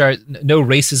the all-star, no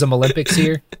racism Olympics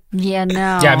here? Yeah,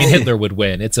 no. Yeah, I mean, Hitler would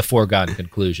win. It's a foregone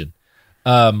conclusion.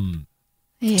 So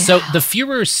the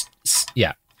Führer's,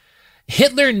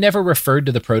 Hitler never referred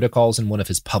to the protocols in one of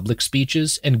his public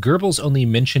speeches, and Goebbels only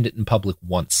mentioned it in public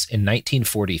once, in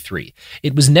 1943.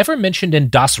 It was never mentioned in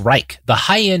Das Reich, the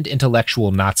high-end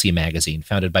intellectual Nazi magazine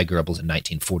founded by Goebbels in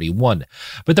 1941.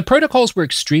 But the protocols were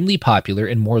extremely popular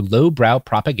and more lowbrow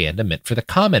propaganda meant for the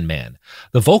common man.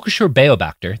 The Völkischer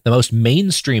Beobachter, the most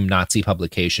mainstream Nazi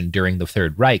publication during the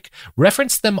Third Reich,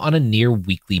 referenced them on a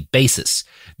near-weekly basis.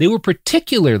 They were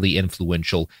particularly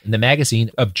influential in the magazine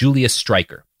of Julius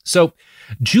Streicher. So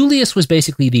Julius was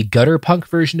basically the gutter punk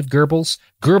version of Goebbels.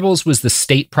 Goebbels was the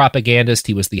state propagandist.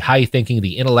 He was the high-thinking,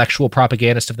 the intellectual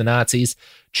propagandist of the Nazis.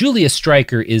 Julius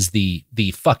Streicher is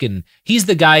he's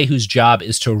the guy whose job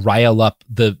is to rile up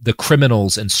the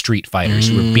criminals and street fighters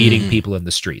who are beating people in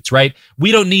the streets, right?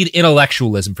 We don't need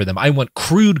intellectualism for them. I want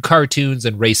crude cartoons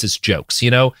and racist jokes, you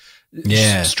know?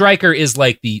 Yeah, Stryker is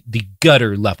like the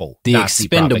gutter level, the Nazi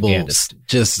Expendables,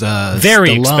 just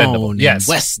very Stallone expendable. Yes,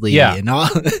 and Wesley, and all.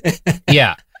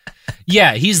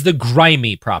 Yeah, he's the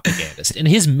grimy propagandist, and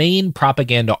his main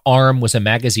propaganda arm was a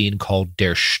magazine called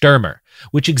Der Stürmer,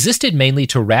 which existed mainly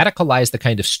to radicalize the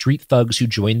kind of street thugs who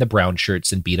joined the brown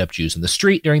shirts and beat up Jews in the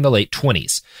street during the late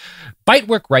 1920s.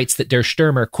 Beitwerk writes that Der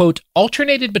Stürmer, quote,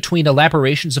 alternated between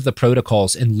elaborations of the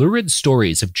protocols and lurid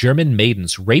stories of German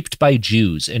maidens raped by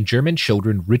Jews and German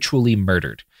children ritually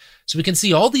murdered. So we can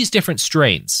see all these different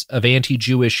strains of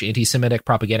anti-Jewish, anti-Semitic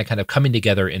propaganda kind of coming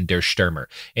together in Der Stürmer.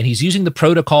 And he's using the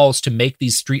protocols to make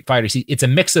these street fighters. It's a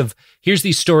mix of, here's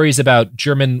these stories about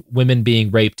German women being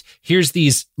raped. Here's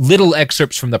these little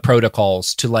excerpts from the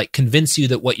protocols to like convince you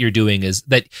that what you're doing is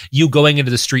that you going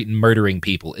into the street and murdering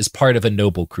people is part of a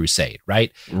noble crusade,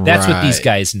 right? That's what these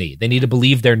guys need. They need to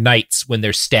believe they're knights when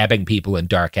they're stabbing people in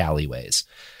dark alleyways.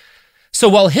 So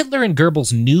while Hitler and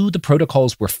Goebbels knew the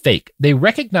protocols were fake, they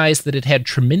recognized that it had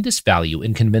tremendous value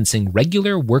in convincing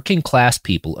regular working-class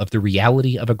people of the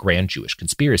reality of a grand Jewish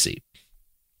conspiracy.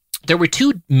 There were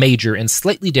two major and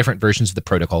slightly different versions of the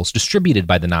protocols distributed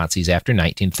by the Nazis after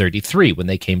 1933 when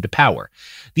they came to power.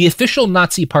 The official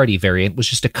Nazi Party variant was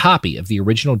just a copy of the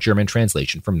original German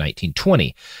translation from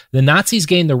 1920. The Nazis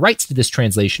gained the rights to this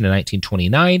translation in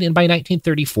 1929, and by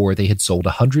 1934 they had sold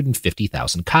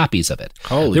 150,000 copies of it.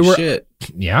 Holy shit.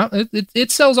 Yeah, it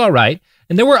sells all right.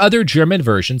 And there were other German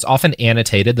versions, often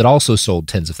annotated, that also sold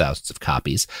tens of thousands of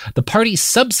copies. The party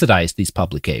subsidized these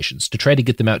publications to try to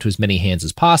get them out to as many hands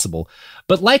as possible.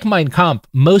 But like Mein Kampf,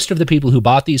 most of the people who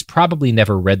bought these probably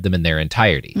never read them in their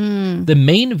entirety. The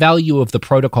main value of the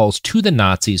protocols to the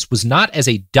Nazis was not as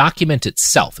a document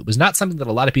itself. It was not something that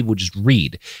a lot of people would just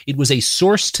read. It was a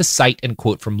source to cite and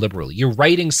quote from liberally. You're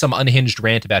writing some unhinged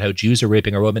rant about how Jews are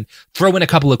raping our women, throw in a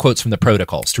couple of quotes from the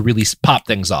protocols to really pop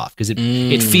things off, because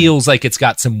it feels like it's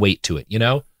got some weight to it, you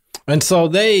know? And so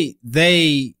they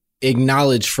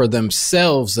acknowledge for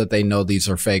themselves that they know these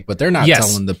are fake, but they're not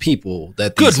telling the people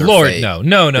that these are fake. No.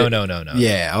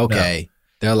 Yeah, okay. No.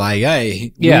 They're like,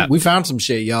 hey, we found some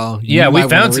shit, y'all. We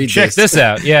found some. Check this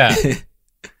out. Yeah.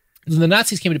 When the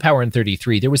Nazis came to power in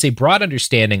 1933, there was a broad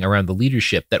understanding around the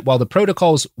leadership that while the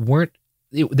protocols weren't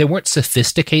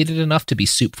sophisticated enough to be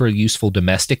super useful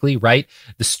domestically, right?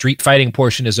 The street fighting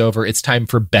portion is over. It's time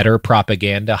for better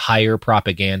propaganda, higher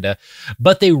propaganda.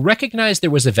 But they recognized there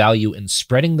was a value in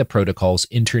spreading the protocols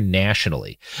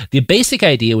internationally. The basic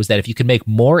idea was that if you can make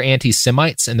more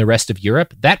anti-Semites in the rest of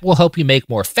Europe, that will help you make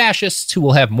more fascists who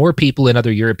will have more people in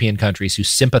other European countries who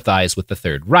sympathize with the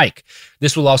Third Reich.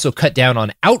 This will also cut down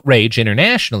on outrage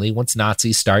internationally once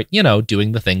Nazis start,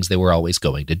 doing the things they were always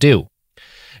going to do.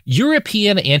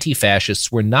 European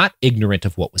anti-fascists were not ignorant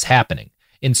of what was happening.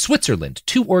 In Switzerland,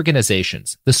 two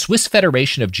organizations, the Swiss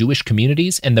Federation of Jewish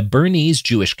Communities and the Bernese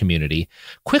Jewish Community,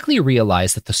 quickly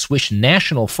realized that the Swiss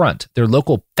National Front, their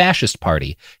local fascist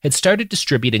party, had started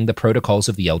distributing the Protocols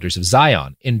of the Elders of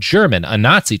Zion, in German, a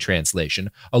Nazi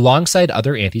translation, alongside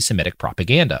other anti-Semitic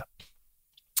propaganda.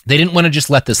 They didn't want to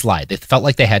just let this slide. They felt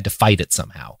like they had to fight it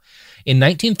somehow. In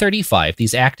 1935,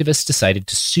 these activists decided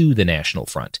to sue the National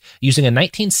Front, using a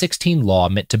 1916 law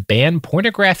meant to ban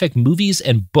pornographic movies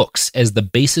and books as the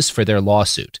basis for their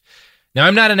lawsuit. Now,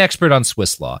 I'm not an expert on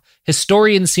Swiss law.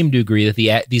 Historians seem to agree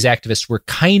that these activists were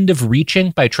kind of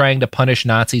reaching by trying to punish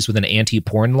Nazis with an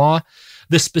anti-porn law.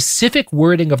 The specific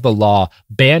wording of the law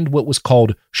banned what was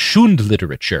called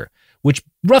Schundliteratur, which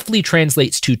roughly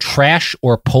translates to trash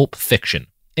or pulp fiction.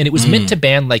 And it was meant to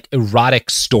ban like erotic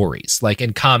stories, like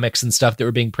in comics and stuff that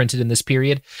were being printed in this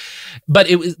period. But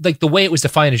it was like the way it was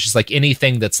defined is just like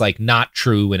anything that's like not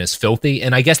true and is filthy.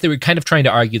 And I guess they were kind of trying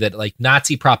to argue that like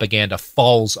Nazi propaganda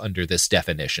falls under this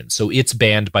definition. So it's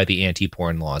banned by the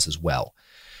anti-porn laws as well.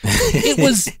 It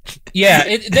was,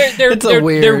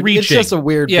 they're reaching. It's just a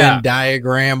weird Venn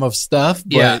diagram of stuff.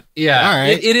 But, all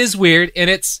right. It is weird. And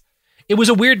it was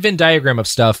a weird Venn diagram of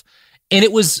stuff. And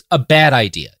it was a bad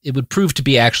idea. It would prove to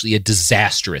be actually a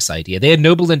disastrous idea. They had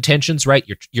noble intentions, right?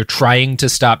 You're trying to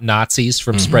stop Nazis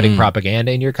from spreading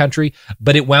propaganda in your country,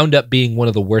 but it wound up being one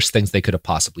of the worst things they could have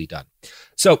possibly done.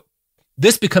 So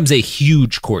this becomes a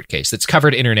huge court case that's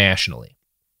covered internationally.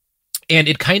 And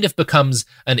it kind of becomes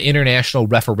an international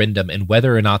referendum in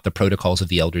whether or not the Protocols of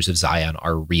the Elders of Zion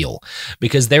are real,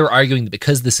 because they're arguing that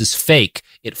because this is fake,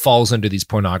 it falls under these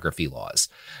pornography laws.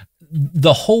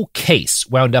 The whole case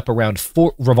wound up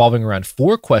revolving around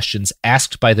four questions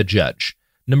asked by the judge.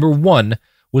 Number one,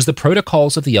 was the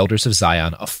Protocols of the Elders of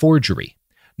Zion a forgery?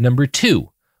 Number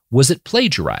two, was it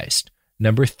plagiarized?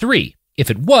 Number three, if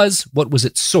it was, what was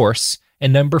its source?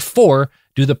 And number four,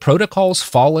 do the protocols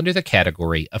fall under the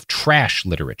category of trash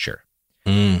literature?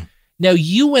 Now,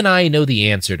 you and I know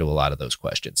the answer to a lot of those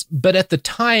questions, but at the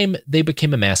time, they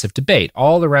became a massive debate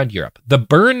all around Europe. The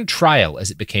Bern trial,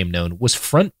 as it became known, was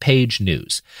front-page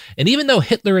news. And even though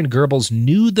Hitler and Goebbels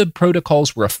knew the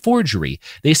protocols were a forgery,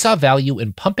 they saw value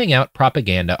in pumping out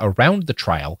propaganda around the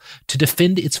trial to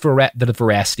defend the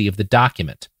veracity of the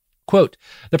document. Quote,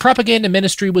 the propaganda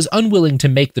ministry was unwilling to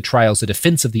make the trials a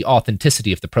defense of the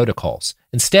authenticity of the protocols.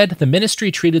 Instead, the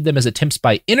ministry treated them as attempts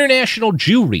by international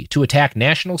Jewry to attack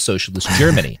National Socialist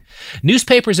Germany.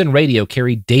 Newspapers and radio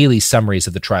carried daily summaries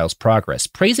of the trial's progress,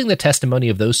 praising the testimony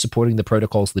of those supporting the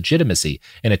protocol's legitimacy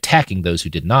and attacking those who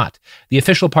did not. The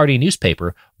official party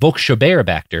newspaper,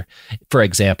 Volksbeobachter, for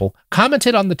example,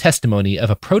 commented on the testimony of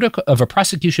a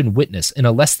prosecution witness in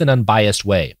a less than unbiased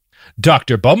way.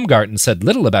 Dr. Baumgarten said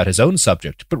little about his own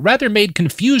subject, but rather made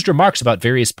confused remarks about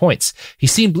various points. He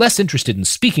seemed less interested in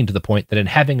speaking to the point than in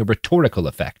having a rhetorical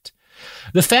effect.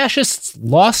 The fascists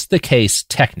lost the case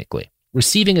technically,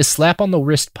 receiving a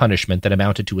slap-on-the-wrist punishment that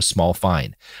amounted to a small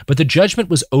fine. But the judgment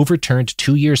was overturned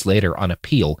 2 years later on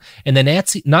appeal, and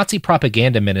the Nazi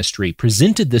propaganda ministry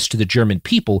presented this to the German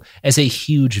people as a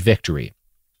huge victory.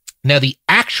 Now, the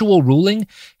actual ruling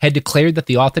had declared that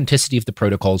the authenticity of the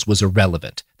protocols was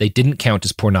irrelevant. They didn't count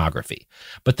as pornography.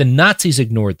 But the Nazis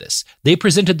ignored this. They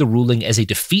presented the ruling as a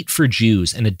defeat for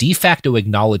Jews and a de facto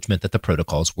acknowledgement that the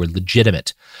protocols were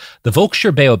legitimate. The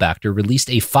Volksbeobachter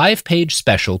released a 5-page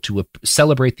special to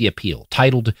celebrate the appeal,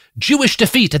 titled Jewish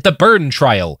Defeat at the Bern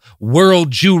Trial.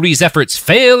 World Jewry's Efforts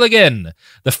Fail Again.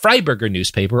 The Freiburger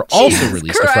newspaper also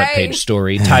released a front-page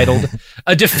story titled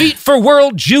A Defeat for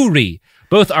World Jewry.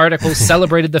 Both articles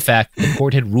celebrated the fact that the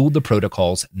court had ruled the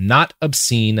protocols not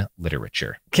obscene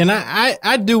literature. Can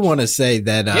I do want to say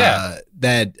that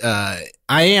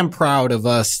I am proud of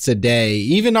us today.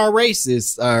 Even our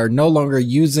racists are no longer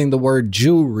using the word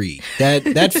Jewry.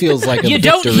 That feels like a you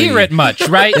victory. Don't hear it much,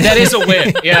 right? That is a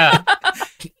win. Yeah.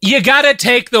 You got to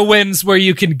take the wins where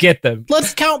you can get them.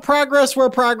 Let's count progress where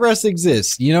progress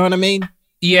exists. You know what I mean?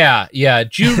 Yeah.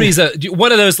 Jewry's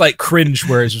one of those like cringe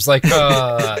words. It's like,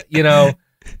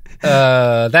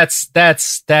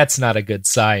 that's not a good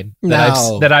sign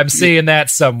that I'm seeing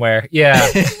that somewhere. Yeah.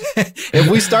 If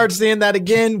we start seeing that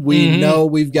again, we know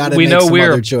we've got to make some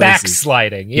we're other choices.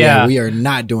 Backsliding. Yeah. We are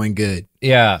not doing good.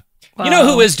 Yeah. Wow. You know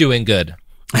who is doing good?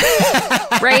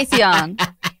 Raytheon.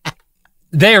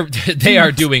 They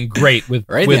are doing great with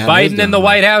Biden in the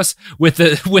White House, with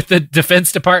the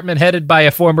Defense Department headed by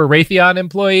a former Raytheon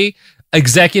employee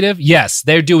executive. Yes,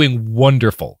 they're doing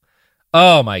wonderful.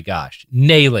 Oh my gosh,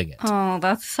 nailing it. Oh,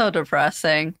 that's so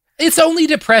depressing. It's only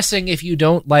depressing if you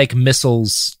don't like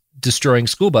missiles destroying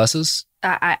school buses.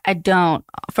 I don't,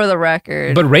 for the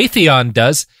record. But Raytheon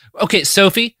does. Okay,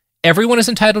 Sophie, everyone is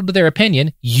entitled to their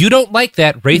opinion. You don't like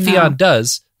that. Raytheon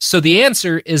does. So the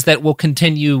answer is that we'll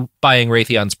continue buying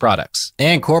Raytheon's products.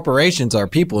 And corporations are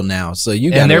people now, so you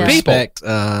got to respect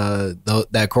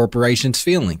that corporation's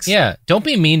feelings. Yeah, don't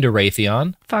be mean to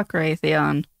Raytheon. Fuck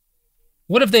Raytheon.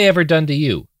 What have they ever done to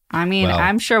you? I mean,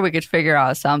 I'm sure we could figure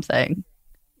out something.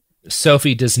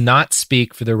 Sophie does not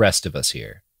speak for the rest of us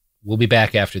here. We'll be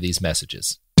back after these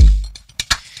messages.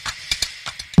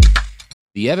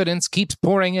 The evidence keeps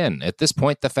pouring in. At this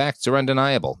point, the facts are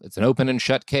undeniable. It's an open and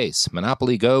shut case.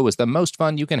 Monopoly Go is the most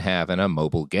fun you can have in a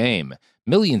mobile game.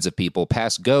 Millions of people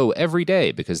pass Go every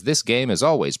day because this game is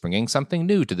always bringing something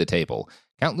new to the table.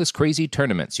 Countless crazy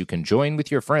tournaments you can join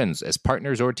with your friends as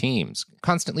partners or teams.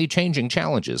 Constantly changing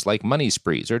challenges like money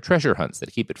sprees or treasure hunts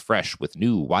that keep it fresh with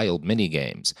new wild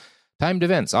mini-games. Timed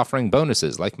events offering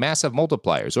bonuses like massive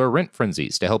multipliers or rent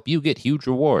frenzies to help you get huge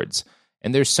rewards.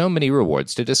 And there's so many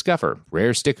rewards to discover.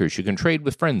 Rare stickers you can trade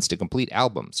with friends to complete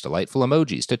albums, delightful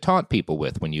emojis to taunt people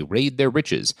with when you raid their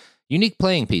riches, unique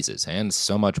playing pieces, and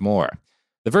so much more.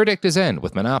 The verdict is in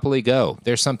with Monopoly Go.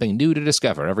 There's something new to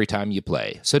discover every time you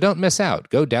play. So don't miss out.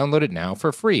 Go download it now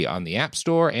for free on the App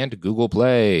Store and Google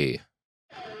Play.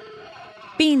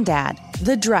 Bean Dad,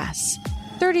 The Dress,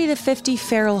 30 to 50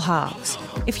 Feral Hogs.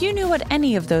 If you knew what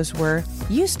any of those were,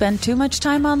 you spend too much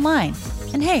time online.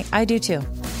 And hey, I do too.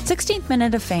 16th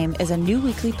Minute of Fame is a new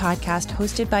weekly podcast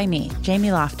hosted by me,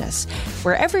 Jamie Loftus,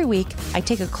 where every week I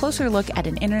take a closer look at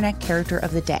an internet character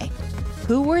of the day.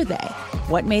 Who were they?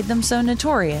 What made them so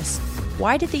notorious?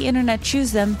 Why did the internet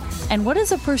choose them? And what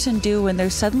does a person do when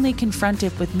they're suddenly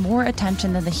confronted with more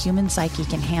attention than the human psyche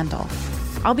can handle?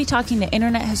 I'll be talking to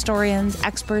internet historians,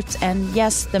 experts, and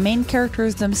yes, the main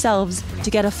characters themselves to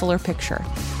get a fuller picture.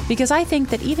 Because I think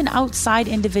that even outside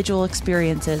individual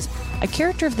experiences, a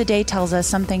character of the day tells us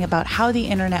something about how the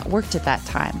internet worked at that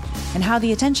time, and how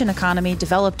the attention economy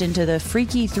developed into the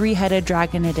freaky three-headed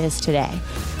dragon it is today.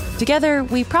 Together,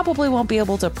 we probably won't be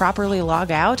able to properly log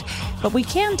out, but we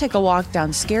can take a walk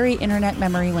down scary internet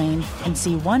memory lane and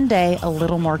see one day a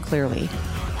little more clearly.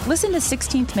 Listen to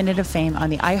 16th Minute of Fame on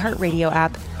the iHeartRadio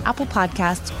app, Apple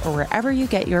Podcasts, or wherever you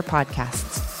get your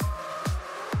podcasts.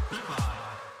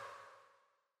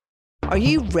 Are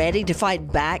you ready to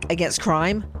fight back against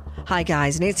crime? Hi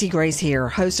guys, Nancy Grace here,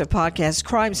 host of podcast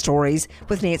Crime Stories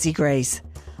with Nancy Grace.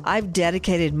 I've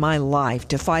dedicated my life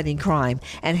to fighting crime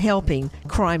and helping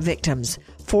crime victims.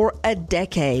 For a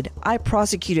decade, I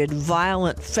prosecuted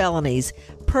violent felonies,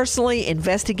 personally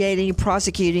investigating,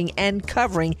 prosecuting, and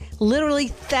covering literally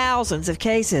thousands of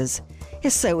cases.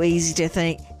 It's so easy to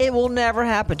think it will never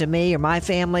happen to me or my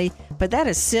family, but that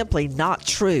is simply not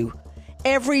true.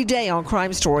 Every day on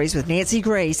Crime Stories with Nancy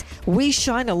Grace, we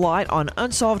shine a light on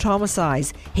unsolved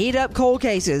homicides, heat up cold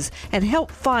cases, and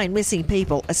help find missing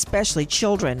people, especially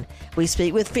children. We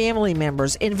speak with family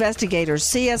members, investigators,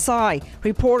 CSI,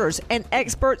 reporters, and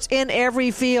experts in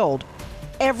every field.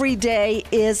 Every day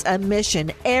is a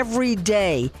mission. Every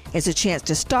day is a chance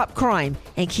to stop crime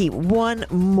and keep one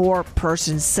more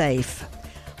person safe.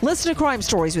 Listen to Crime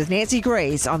Stories with Nancy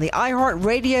Grace on the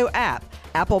iHeartRadio app,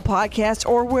 Apple Podcasts,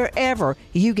 or wherever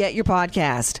you get your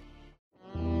podcast.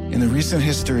 In the recent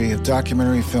history of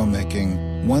documentary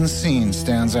filmmaking, one scene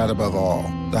stands out above all: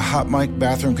 the hot mic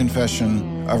bathroom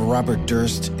confession of Robert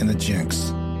Durst in The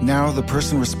Jinx. Now, the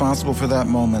person responsible for that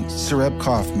moment, Sareb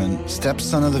Kaufman,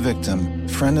 stepson of the victim,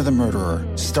 friend of the murderer,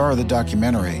 star of the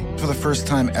documentary, for the first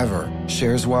time ever,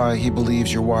 shares why he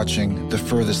believes you're watching the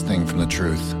furthest thing from the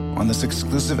truth on this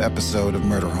exclusive episode of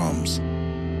Murder Homes.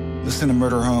 Listen to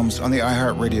Murder Homes on the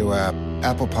iHeartRadio app,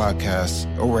 Apple Podcasts,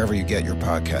 or wherever you get your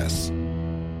podcasts.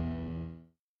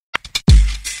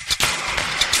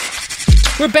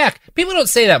 We're back. People don't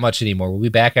say that much anymore. We'll be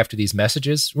back after these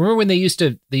messages. Remember when they used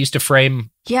to frame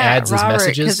ads as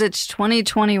messages? Because it's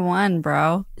 2021,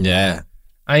 bro. Yeah.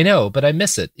 I know, but I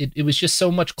miss it. It was just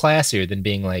so much classier than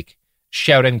being like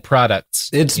shouting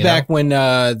products. It's back when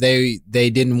they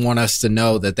didn't want us to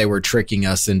know that they were tricking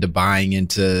us into buying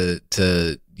into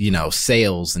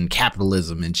sales and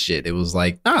capitalism and shit. It was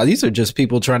like, these are just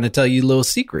people trying to tell you little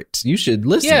secrets. You should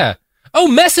listen. Yeah. Oh,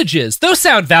 messages. Those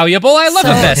sound valuable. I love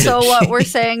a message. So what we're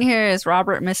saying here is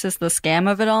Robert misses the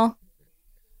scam of it all?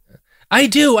 I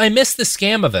do. I miss the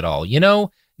scam of it all.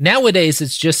 Nowadays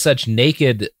it's just such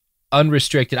naked,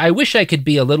 unrestricted. I wish I could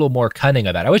be a little more cunning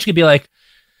about it. I wish I could be like,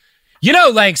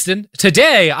 Langston,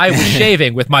 today I was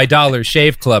shaving with my Dollar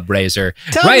Shave Club razor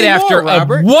after a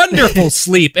wonderful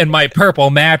sleep in my purple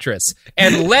mattress.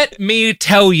 And let me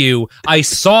tell you, I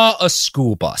saw a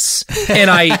school bus.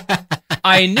 And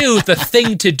I knew the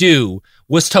thing to do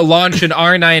was to launch an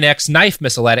R9X knife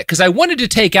missile at it because I wanted to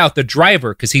take out the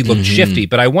driver because he looked shifty,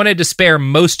 but I wanted to spare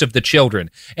most of the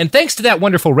children. And thanks to that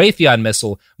wonderful Raytheon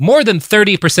missile, more than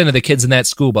 30% of the kids in that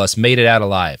school bus made it out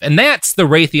alive. And that's the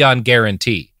Raytheon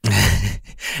guarantee.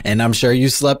 And I'm sure you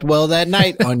slept well that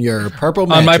night on your purple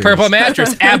mattress. On my purple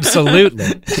mattress, absolutely.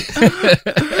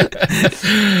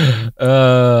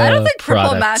 I don't think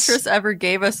Purple Mattress ever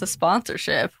gave us a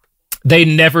sponsorship. They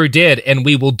never did, and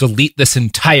we will delete this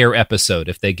entire episode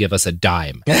if they give us a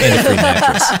dime and a free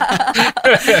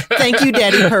mattress. Thank you,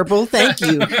 Daddy Purple. Thank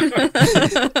you.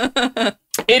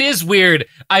 It is weird.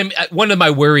 One of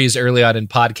my worries early on in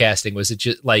podcasting was it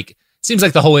just like seems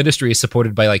like the whole industry is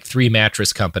supported by like 3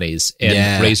 mattress companies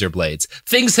and razor blades.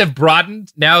 Things have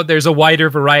broadened. Now there's a wider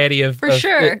variety of... For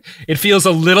sure. It feels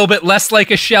a little bit less like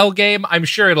a shell game. I'm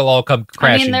sure it'll all come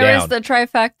crashing down. There is the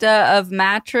trifecta of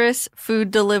mattress,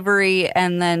 food delivery,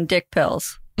 and then dick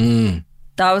pills. That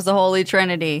was the holy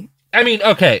trinity. I mean,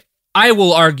 okay, I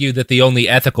will argue that the only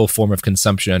ethical form of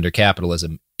consumption under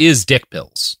capitalism is dick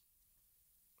pills.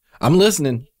 I'm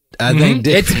listening. I think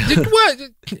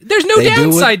there's no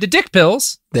downside to dick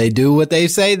pills. They do what they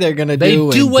say they're going to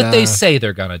do. They do what they say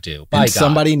they're going to do. By God.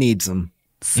 Somebody needs them.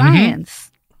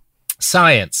 Science.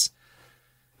 Science.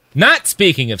 Not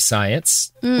speaking of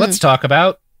science, let's talk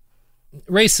about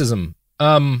racism.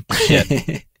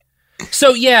 Shit.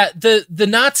 So the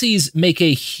Nazis make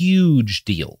a huge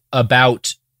deal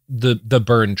about the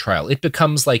Bern trial. It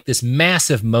becomes like this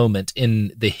massive moment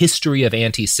in the history of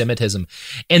anti-Semitism,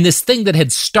 and this thing that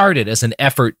had started as an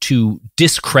effort to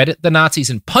discredit the Nazis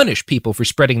and punish people for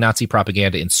spreading Nazi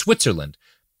propaganda in Switzerland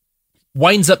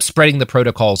winds up spreading the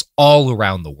protocols all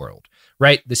around the world,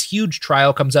 right? This huge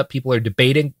trial comes up. People are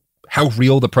debating how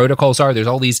real the protocols are. There's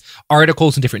all these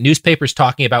articles in different newspapers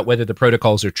talking about whether the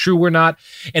protocols are true or not.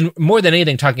 And more than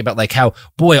anything, talking about like how,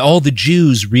 boy, all the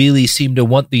Jews really seem to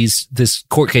want this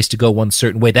court case to go one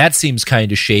certain way. That seems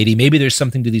kind of shady. Maybe there's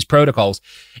something to these protocols.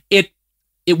 It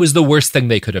was the worst thing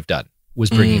they could have done, was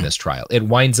bringing this trial. It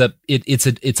winds up, it's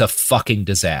a fucking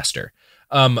disaster.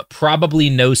 Probably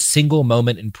no single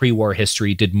moment in pre-war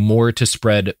history did more to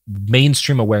spread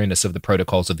mainstream awareness of the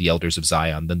protocols of the Elders of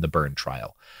Zion than the Bern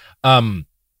trial.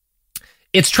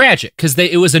 It's tragic because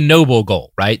it was a noble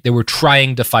goal, right? They were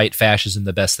trying to fight fascism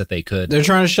the best that they could. They're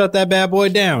trying to shut that bad boy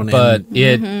down, but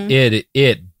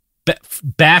it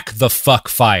back the fuck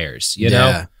fires, you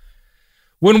know?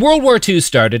 When World War II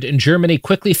started and Germany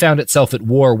quickly found itself at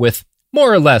war with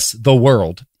more or less the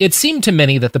world, it seemed to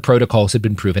many that the protocols had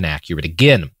been proven accurate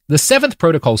again. The 7th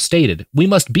protocol stated, "We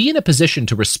must be in a position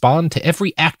to respond to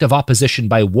every act of opposition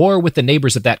by war with the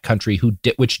neighbors of that country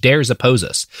which dares oppose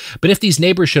us. But if these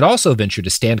neighbors should also venture to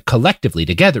stand collectively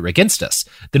together against us,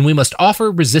 then we must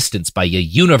offer resistance by a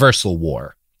universal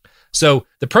war." So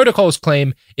the protocols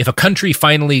claim if a country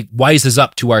finally wises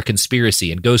up to our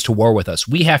conspiracy and goes to war with us,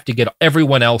 we have to get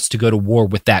everyone else to go to war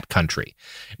with that country,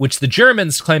 which the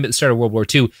Germans claim at the start of World War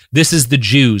II. This is the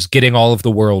Jews getting all of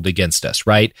the world against us,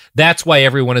 right? That's why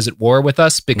everyone is at war with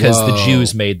us, because the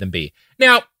Jews made them be.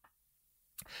 Now,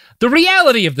 the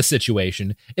reality of the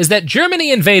situation is that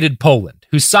Germany invaded Poland,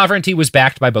 whose sovereignty was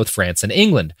backed by both France and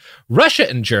England. Russia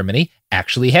and Germany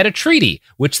actually had a treaty,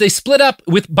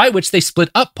 by which they split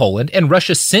up Poland, and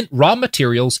Russia sent raw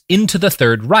materials into the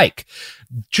Third Reich.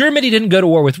 Germany didn't go to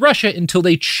war with Russia until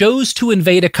they chose to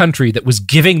invade a country that was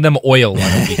giving them oil on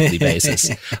a weekly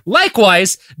basis.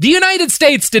 Likewise, the United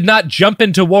States did not jump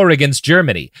into war against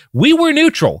Germany. We were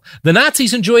neutral. The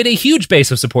Nazis enjoyed a huge base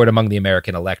of support among the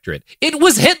American electorate. It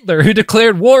was Hitler who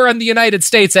declared war on the United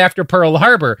States after Pearl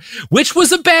Harbor, which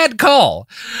was a bad call.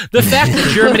 The fact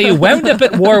that Germany wound up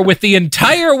at war with the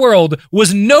entire world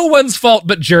was no one's fault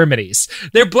but Germany's.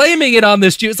 They're blaming it on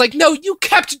this Jew. It's like, no, you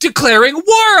kept declaring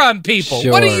war on people.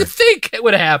 Sure. What do you think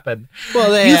would happen?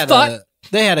 Well,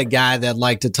 they had a guy that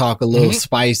liked to talk a little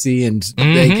spicy, and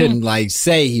they couldn't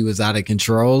say he was out of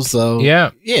control. So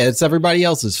yeah, it's everybody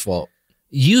else's fault.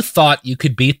 You thought you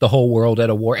could beat the whole world at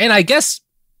a war, and I guess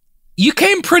you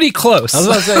came pretty close. I was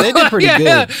about to say, they did pretty good.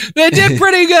 Yeah, they did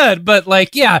pretty good, but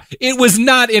it was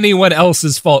not anyone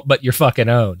else's fault but your fucking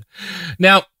own.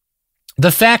 Now,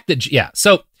 the fact that,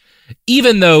 so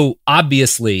even though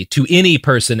obviously to any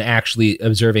person actually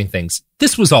observing things,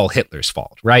 this was all Hitler's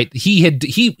fault, right?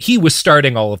 He was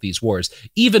starting all of these wars.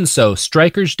 Even so,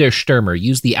 Streicher's Der Stürmer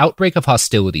used the outbreak of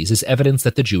hostilities as evidence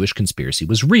that the Jewish conspiracy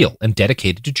was real and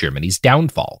dedicated to Germany's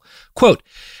downfall. Quote,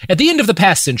 at the end of the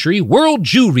past century, world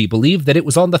Jewry believed that it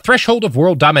was on the threshold of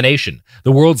world domination.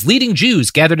 The world's leading Jews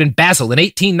gathered in Basel in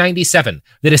 1897.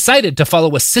 They decided to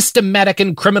follow a systematic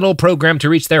and criminal program to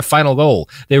reach their final goal.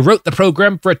 They wrote the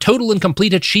program for a total and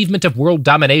complete achievement of world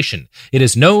domination. It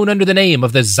is known under the name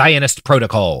of the Zionist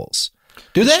protocols.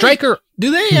 Do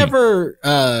they ever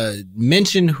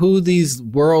mention who these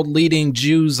world leading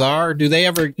Jews are? Do they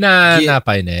ever? Not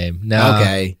by name. No.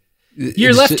 Okay.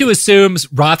 You're left to assume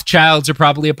Rothschilds are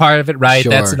probably a part of it, right? Sure.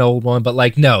 That's an old one,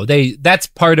 but no, that's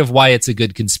part of why it's a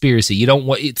good conspiracy. You don't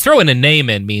want throwing a name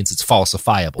in means it's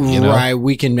falsifiable, you know? Right?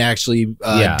 We can actually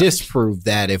disprove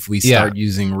that if we start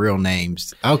using real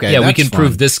names. Okay, yeah, we can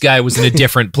prove this guy was in a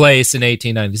different place in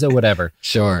 1890s, so whatever.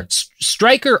 Sure.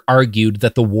 Streicher argued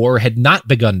that the war had not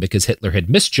begun because Hitler had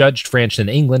misjudged France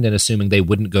and England in assuming they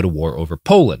wouldn't go to war over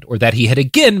Poland, or that he had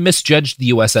again misjudged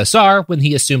the USSR when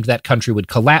he assumed that country would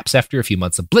collapse after a few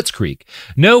months of blitzkrieg.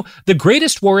 No, the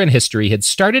greatest war in history had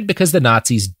started because the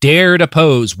Nazis dared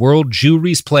oppose world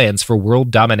Jewry's plans for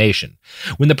world domination.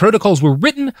 When the protocols were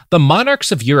written, the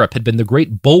monarchs of Europe had been the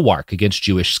great bulwark against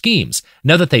Jewish schemes.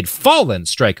 Now that they'd fallen,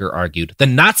 Streicher argued, the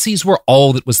Nazis were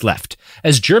all that was left.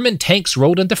 As German tanks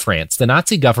rolled into France, the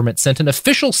Nazi government sent an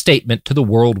official statement to the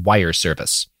World Wire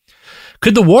Service.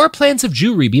 Could the war plans of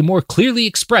Jewry be more clearly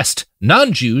expressed?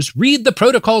 Non-Jews read the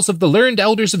protocols of the learned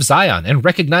elders of Zion and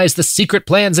recognize the secret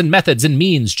plans and methods and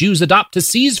means Jews adopt to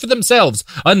seize for themselves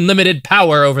unlimited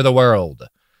power over the world.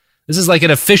 This is like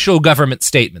an official government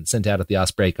statement sent out at the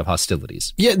outbreak of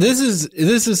hostilities. Yeah, this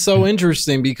is so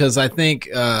interesting because I think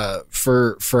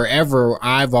for forever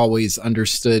I've always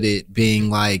understood it being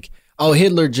like, oh,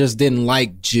 Hitler just didn't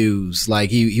like Jews.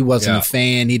 Like he wasn't a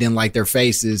fan. He didn't like their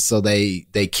faces, so they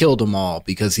killed them all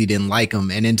because he didn't like them.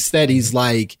 And instead, he's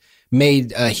like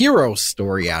made a hero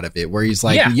story out of it, where he's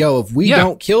like, "Yo, if we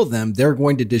don't kill them, they're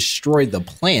going to destroy the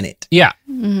planet." Yeah,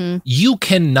 you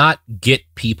cannot get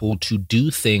people to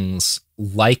do things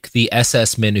like the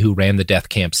SS men who ran the death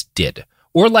camps did.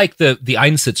 Or like the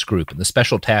Einsatz group and the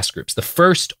special task groups. The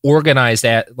first organized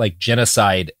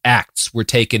genocide acts were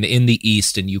taken in the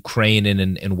East and Ukraine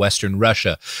and in Western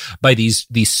Russia by these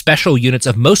special units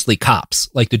of mostly cops.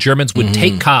 Like the Germans would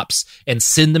take cops and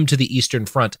send them to the Eastern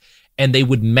Front, and they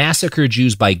would massacre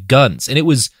Jews by guns. And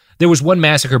there was one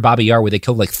massacre, Babi Yar, where they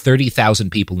killed 30,000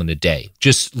 people in a day,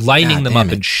 just lining them up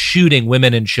and shooting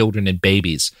women and children and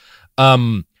babies.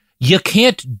 You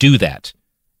can't do that.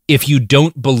 If you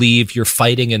don't believe you're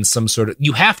fighting in some sort of,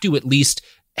 you have to at least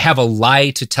have a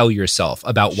lie to tell yourself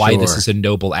about why this is a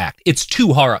noble act. It's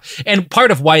too horrible. And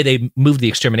part of why they moved the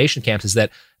extermination camps is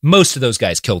that most of those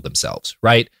guys killed themselves,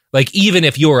 right? Like, even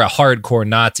if you're a hardcore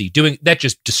Nazi, doing that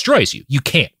just destroys you. You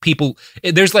can't. People,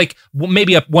 there's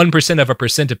maybe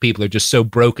 1% of people are just so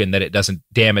broken that it doesn't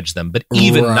damage them. But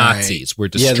even Nazis were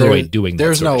destroyed doing that.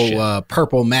 There's no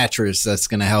purple mattress that's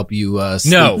going to help you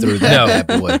sleep through that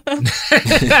bad boy.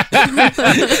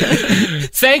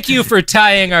 Thank you for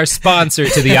tying our sponsor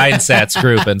to the Einsatz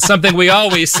group, and something we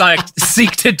always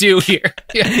seek to do here.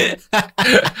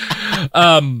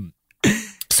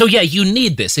 So yeah, you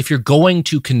need this if you're going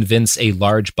to convince a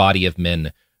large body of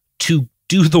men to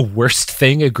do the worst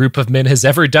thing a group of men has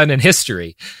ever done in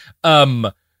history.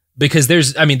 Because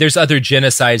there's other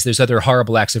genocides, there's other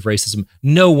horrible acts of racism.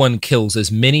 No one kills as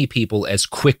many people as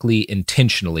quickly,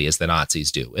 intentionally as the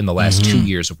Nazis do in the last 2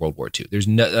 years of World War II. There's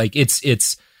no,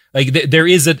 there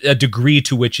is a degree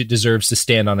to which it deserves to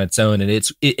stand on its own, and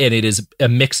it is a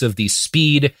mix of the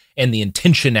speed and the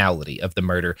intentionality of the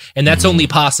murder, and that's only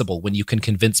possible when you can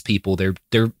convince people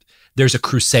there's a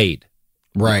crusade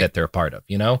that they're a part of,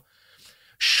 you know?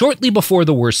 Shortly before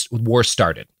the war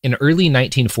started, in early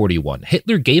 1941,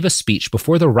 Hitler gave a speech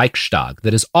before the Reichstag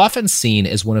that is often seen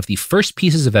as one of the first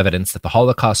pieces of evidence that the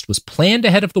Holocaust was planned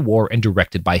ahead of the war and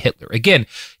directed by Hitler. Again,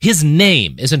 his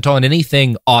name isn't on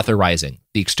anything authorizing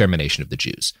the extermination of the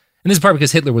Jews. And this is part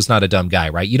because Hitler was not a dumb guy,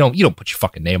 right? You don't put your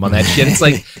fucking name on that shit. It's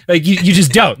like you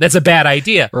just don't. That's a bad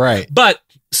idea. Right. But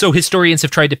so historians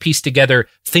have tried to piece together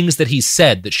things that he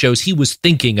said that shows he was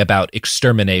thinking about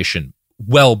extermination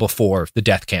well before the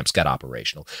death camps got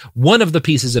operational. One of the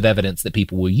pieces of evidence that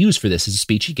people will use for this is a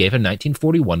speech he gave in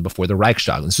 1941 before the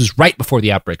Reichstag. This was right before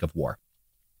the outbreak of war.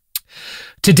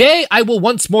 Today, I will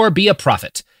once more be a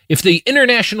prophet. If the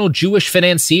international Jewish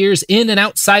financiers in and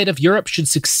outside of Europe should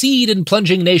succeed in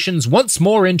plunging nations once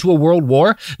more into a world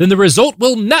war, then the result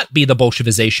will not be the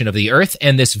Bolshevization of the earth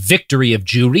and this victory of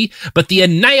Jewry, but the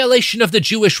annihilation of the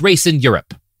Jewish race in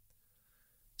Europe.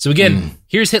 So again,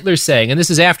 here's Hitler saying, and this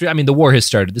is after, the war has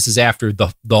started. This is after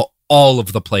the all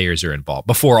of the players are involved.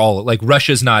 Before all, like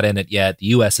Russia's not in it yet. The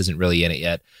U.S. isn't really in it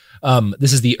yet.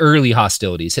 This is the early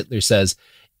hostilities. Hitler says,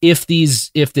 if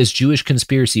this Jewish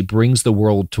conspiracy brings the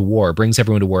world to war, brings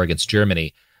everyone to war against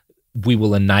Germany, we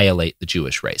will annihilate the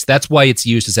Jewish race. That's why it's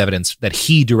used as evidence that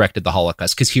he directed the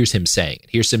Holocaust, because here's him saying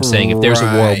it. Here's him saying, if there's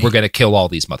a war, we're going to kill all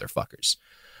these motherfuckers.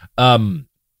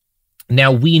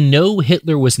 Now, we know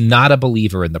Hitler was not a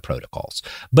believer in the protocols,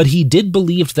 but he did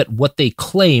believe that what they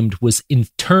claimed was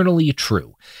internally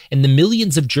true. And the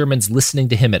millions of Germans listening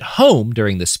to him at home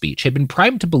during the speech had been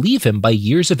primed to believe him by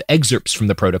years of excerpts from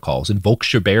the protocols in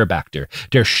Volkscher Beobachter,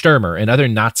 Der Stürmer, and other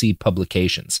Nazi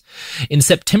publications. In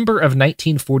September of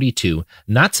 1942,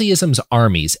 Nazism's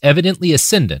armies evidently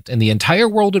ascendant and the entire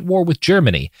world at war with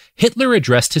Germany, Hitler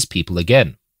addressed his people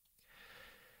again.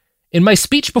 In my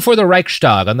speech before the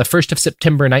Reichstag on the 1st of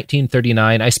September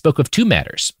 1939, I spoke of two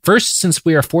matters. First, since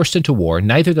we are forced into war,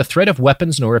 neither the threat of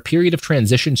weapons nor a period of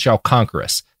transition shall conquer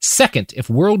us. Second, if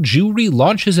world Jewry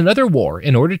launches another war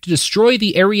in order to destroy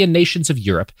the Aryan nations of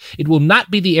Europe, it will not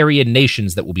be the Aryan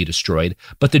nations that will be destroyed,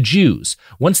 but the Jews.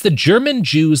 Once the German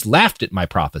Jews laughed at my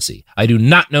prophecy. I do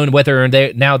not know whether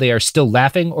now they are still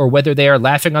laughing or whether they are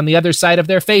laughing on the other side of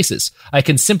their faces. I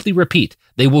can simply repeat,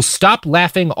 they will stop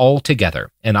laughing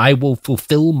altogether, and I will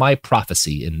fulfill my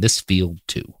prophecy in this field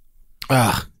too.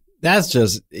 That's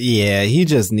just, he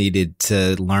just needed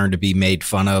to learn to be made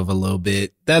fun of a little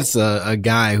bit. That's a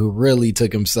guy who really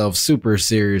took himself super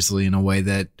seriously in a way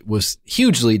that was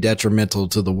hugely detrimental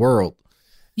to the world.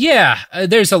 Yeah,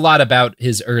 there's a lot about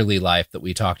his early life that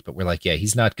we talked about. We're like,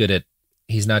 he's not good at,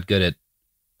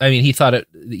 he thought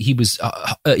he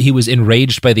was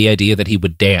enraged by the idea that he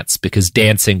would dance because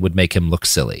dancing would make him look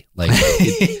silly. Like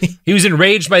he was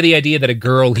enraged by the idea that a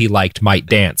girl he liked might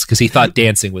dance because he thought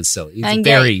dancing was silly.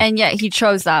 And yet he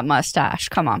chose that mustache.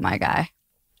 Come on, my guy.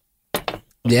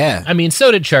 Yeah.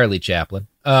 So did Charlie Chaplin.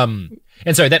 And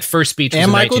sorry, that first speech was and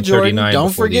in Michael 1939. Jordan.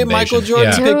 Don't forget Michael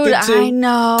Jordan. Yeah. Dude, I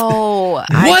know.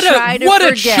 What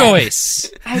a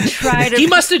choice. I tried to. He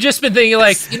must have just been thinking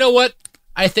like, you know what?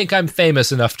 I think I'm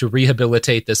famous enough to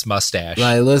rehabilitate this mustache.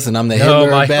 Like, listen, I'm the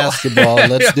Hitler of basketball.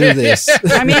 Let's do this.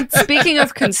 Speaking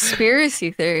of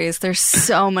conspiracy theories, there's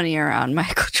so many around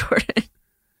Michael Jordan.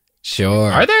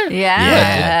 Sure. Are there?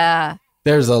 Yeah.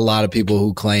 There's a lot of people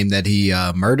who claim that he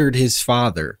murdered his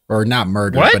father, or not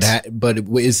murdered, but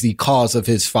is the cause of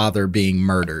his father being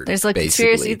murdered. There's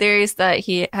conspiracy theories that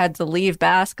he had to leave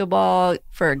basketball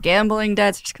for gambling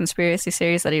debts. There's conspiracy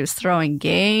theories that he was throwing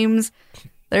games.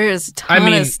 There's a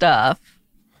ton of stuff.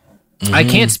 I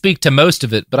can't speak to most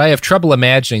of it, but I have trouble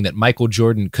imagining that Michael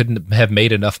Jordan couldn't have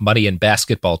made enough money in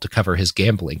basketball to cover his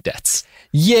gambling debts.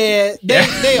 Yeah,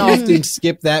 they often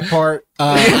skip that part.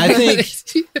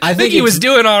 I think he was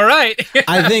doing all right.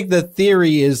 I think the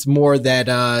theory is more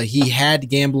that he had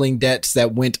gambling debts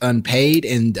that went unpaid,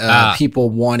 and people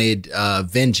wanted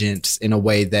vengeance in a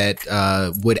way that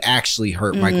would actually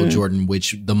hurt Michael Jordan,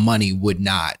 which the money would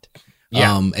not.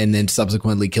 Yeah. And then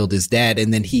subsequently killed his dad,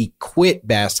 and then he quit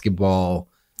basketball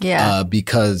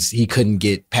because he couldn't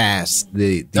get past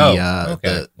the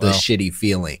shitty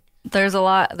feeling. There's a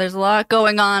lot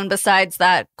going on besides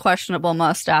that questionable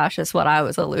mustache is what I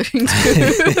was alluding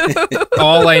to.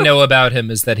 All I know about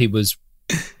him is that he was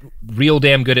real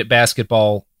damn good at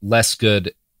basketball, less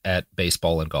good at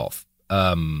baseball and golf.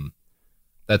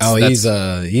 He's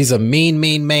a mean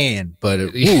man,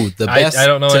 but the best I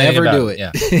don't know to ever about do it.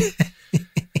 Yeah.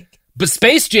 But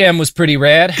Space Jam was pretty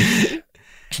rad.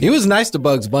 He was nice to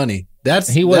Bugs Bunny.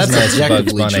 That's nice to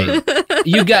Bugs Bunny.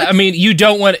 You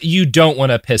don't want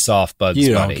to piss off Bugs Bunny.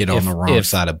 You don't get on the wrong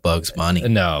side of Bugs Bunny.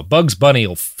 No, Bugs Bunny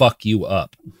will fuck you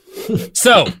up.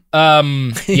 So,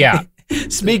 yeah.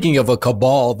 Speaking of a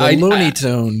cabal, the Looney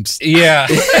Tunes. Yeah.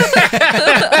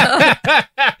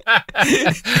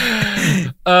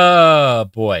 Oh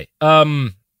boy.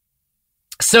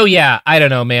 So yeah, I don't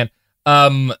know, man.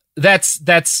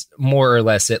 That's more or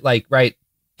less it. Like, right.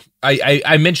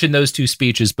 I mentioned those two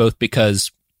speeches both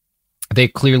because They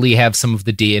clearly have some of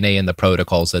the DNA and the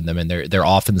protocols in them, and they're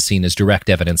often seen as direct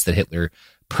evidence that Hitler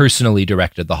personally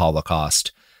directed the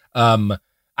Holocaust.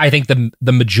 I think the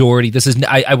majority. This is,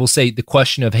 I will say, the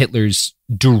question of Hitler's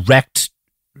direct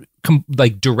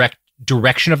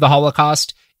direction of the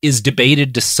Holocaust is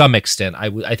debated to some extent.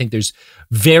 I think there's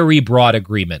very broad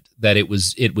agreement that it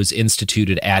was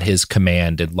instituted at his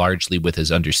command and largely with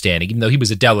his understanding, even though he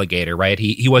was a delegator, right?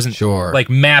 He wasn't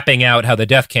like mapping out how the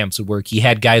death camps would work. He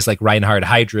had guys like Reinhard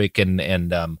Heydrich and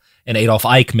Adolf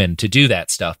Eichmann to do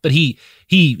that stuff, but he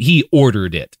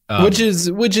ordered it, which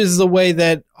is the way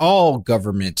that all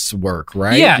governments work,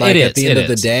 right? Yeah, like it at the is, end of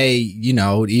the day, you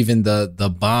know, even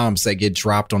the bombs that get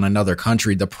dropped on another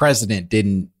country, the president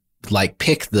didn't like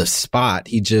pick the spot.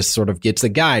 He just sort of gets a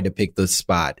guy to pick the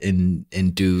spot and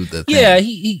do the thing.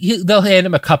 Yeah, they'll hand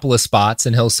him a couple of spots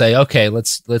and he'll say, "Okay,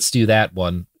 let's do that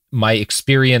one." My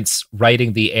experience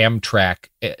writing the Amtrak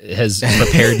has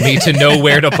prepared me to know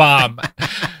where to bomb.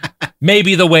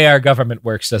 Maybe the way our government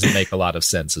works doesn't make a lot of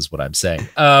sense, is what I'm saying.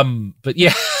 But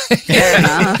yeah.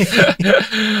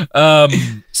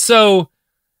 So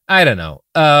I don't know.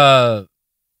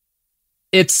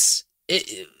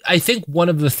 I think one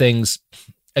of the things,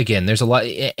 again, there's a lot,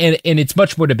 and it's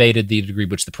much more debated the degree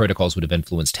which the protocols would have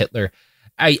influenced Hitler.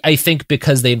 I think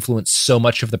because they influenced so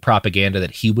much of the propaganda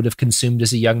that he would have consumed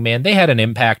as a young man, they had an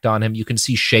impact on him. You can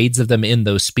see shades of them in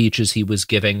those speeches he was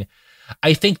giving.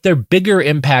 I think their bigger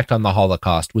impact on the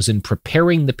Holocaust was in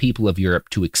preparing the people of Europe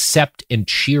to accept and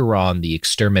cheer on the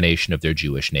extermination of their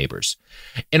Jewish neighbors.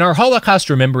 In our Holocaust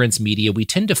remembrance media, we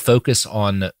tend to focus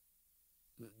on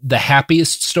the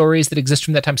happiest stories that exist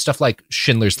from that time, stuff like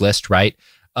Schindler's List, right?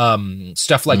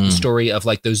 Stuff like the story of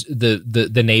like those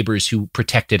the neighbors who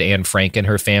protected Anne Frank and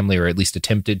her family, or at least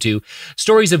attempted to.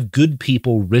 Stories of good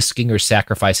people risking or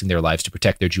sacrificing their lives to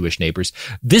protect their Jewish neighbors.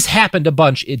 This happened a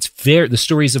bunch. It's the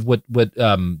stories of what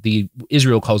the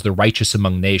Israel calls the righteous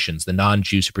among nations, the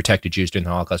non-Jews who protected Jews during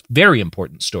the Holocaust. Very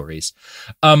important stories,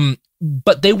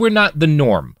 but they were not the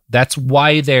norm. That's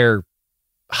why they're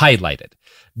highlighted,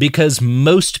 because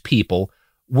most people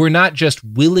were not just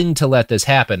willing to let this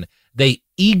happen. They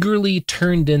eagerly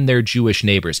turned in their Jewish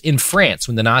neighbors. In France,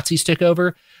 when the Nazis took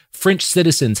over, French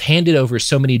citizens handed over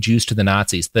so many Jews to the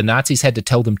Nazis had to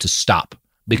tell them to stop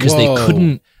because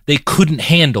they couldn't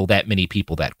handle that many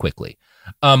people that quickly.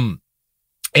 And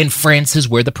France is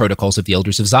where the Protocols of the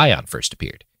Elders of Zion first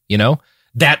appeared. You know,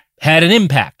 that had an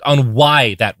impact on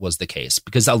why that was the case,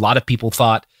 because a lot of people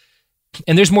thought,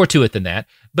 and there's more to it than that,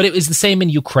 but it was the same in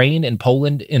Ukraine and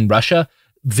Poland, in Russia.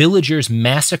 Villagers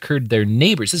massacred their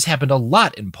neighbors. This happened a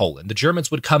lot in Poland. The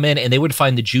Germans would come in and they would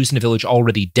find the Jews in the village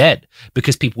already dead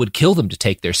because people would kill them to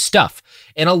take their stuff.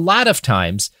 And a lot of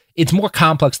times, it's more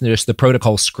complex than just the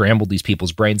protocols scrambled these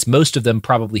people's brains. Most of them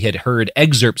probably had heard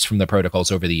excerpts from the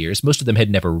protocols over the years. Most of them had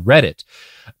never read it.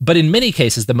 But in many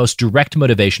cases, the most direct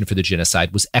motivation for the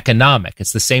genocide was economic.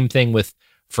 It's the same thing with,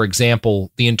 for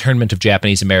example, the internment of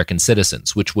Japanese American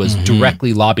citizens, which was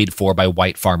directly lobbied for by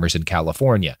white farmers in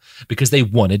California because they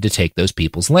wanted to take those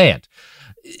people's land.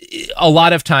 A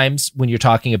lot of times when you're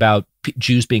talking about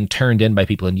Jews being turned in by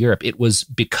people in Europe, it was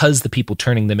because the people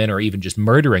turning them in, or even just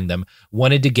murdering them,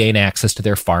 wanted to gain access to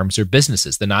their farms or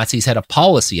businesses. The Nazis had a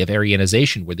policy of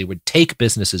Aryanization where they would take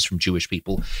businesses from Jewish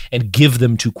people and give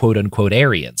them to quote unquote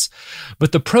Aryans.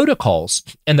 But the protocols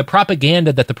and the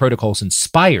propaganda that the protocols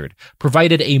inspired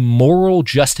provided a moral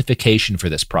justification for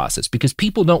this process, because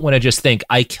people don't want to just think,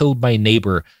 I killed my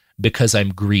neighbor because I'm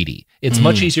greedy. It's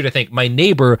much easier to think my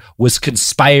neighbor was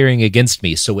conspiring against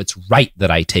me, so it's right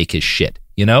that I take his shit,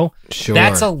 you know? Sure.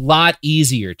 That's a lot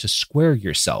easier to square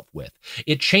yourself with.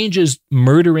 It changes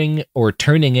murdering or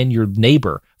turning in your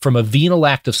neighbor from a venal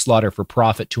act of slaughter for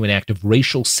profit to an act of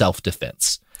racial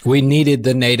self-defense. We needed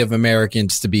the Native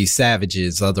Americans to be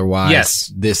savages,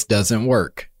 otherwise this doesn't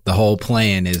work. The whole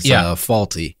plan is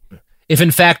faulty. If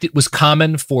in fact it was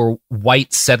common for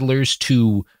white settlers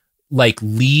to like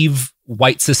leave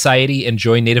white society and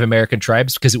join Native American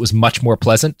tribes because it was much more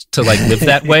pleasant to like live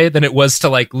that way than it was to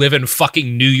like live in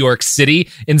fucking New York City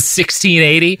in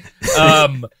 1680.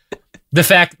 The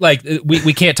fact, like,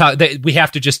 we can't talk, we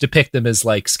have to just depict them as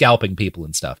like scalping people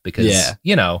and stuff because,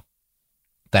 you know,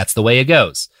 that's the way it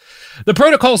goes. The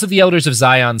Protocols of the Elders of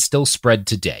Zion still spread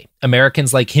today.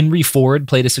 Americans like Henry Ford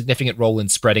played a significant role in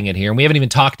spreading it here. And we haven't even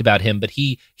talked about him, but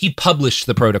he published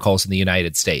the Protocols in the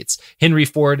United States. Henry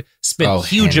Ford spent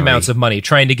huge amounts of money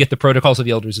trying to get the Protocols of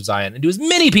the Elders of Zion into as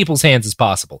many people's hands as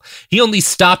possible. He only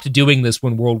stopped doing this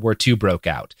when World War II broke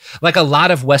out. Like a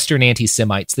lot of Western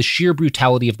anti-Semites, the sheer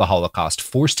brutality of the Holocaust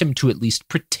forced him to at least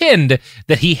pretend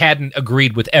that he hadn't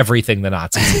agreed with everything the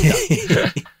Nazis had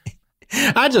done.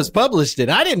 I just published it.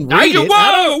 I didn't read it.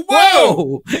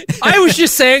 Whoa! I was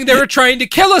just saying they were trying to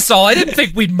kill us all. I didn't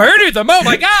think we'd murder them. Oh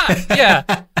my God.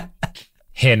 Yeah.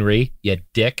 Henry, you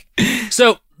dick.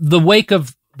 So the wake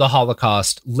of the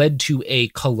Holocaust led to a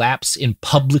collapse in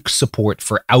public support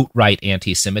for outright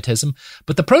anti-Semitism,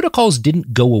 but the protocols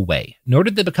didn't go away, nor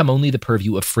did they become only the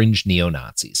purview of fringe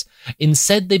neo-Nazis.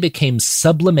 Instead, they became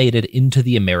sublimated into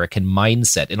the American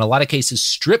mindset, in a lot of cases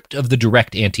stripped of the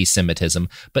direct anti-Semitism,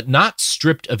 but not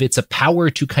stripped of its power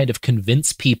to kind of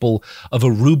convince people of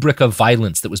a rubric of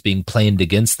violence that was being planned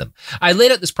against them. I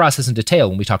laid out this process in detail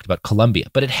when we talked about Columbia,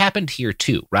 but it happened here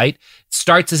too, right? It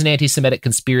starts as an anti-Semitic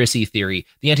conspiracy theory.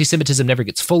 The anti-Semitism never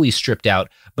gets fully stripped out,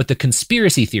 but the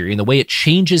conspiracy theory and the way it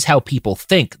changes how people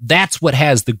think, that's what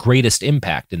has the greatest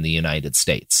impact in the United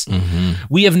States. Mm-hmm.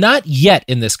 We have not yet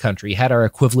in this country had our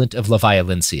equivalent of La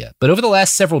Violencia, but over the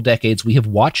last several decades, we have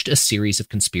watched a series of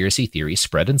conspiracy theories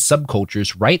spread in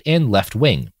subcultures right and left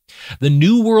wing. The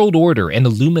New World Order and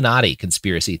Illuminati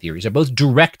conspiracy theories are both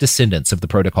direct descendants of the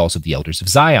protocols of the Elders of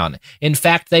Zion. In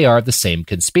fact, they are the same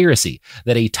conspiracy,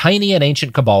 that a tiny and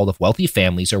ancient cabal of wealthy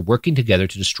families are working together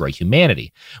to destroy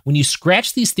humanity. When you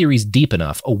scratch these theories deep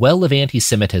enough, a well of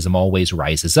anti-Semitism always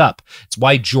rises up. It's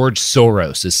why George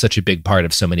Soros is such a big part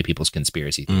of so many people's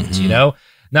conspiracy theories, you know?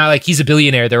 Not like he's a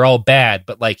billionaire, they're all bad,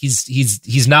 but like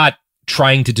he's not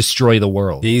trying to destroy the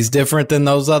world. He's different than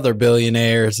those other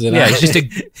billionaires. He's just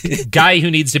a guy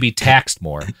who needs to be taxed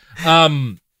more.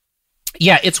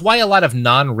 It's why a lot of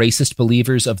non-racist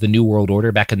believers of the New World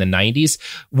Order back in the 90s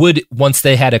would, once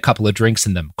they had a couple of drinks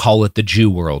in them, call it the Jew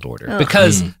World Order.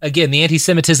 Because, again, the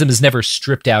anti-Semitism is never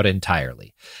stripped out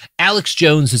entirely. Alex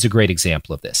Jones is a great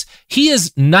example of this. He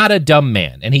is not a dumb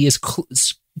man, and he is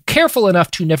careful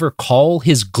enough to never call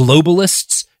his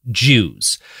globalists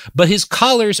Jews, but his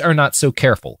callers are not so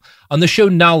careful. On the show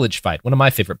Knowledge Fight, one of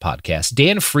my favorite podcasts,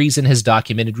 Dan Friesen has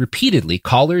documented repeatedly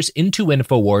callers into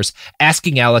InfoWars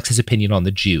asking Alex his opinion on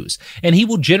the Jews, and he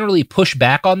will generally push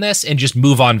back on this and just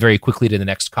move on very quickly to the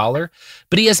next caller.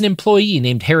 But he has an employee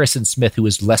named Harrison Smith who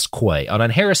is less coy.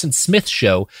 On Harrison Smith's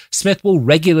show, Smith will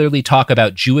regularly talk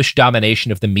about Jewish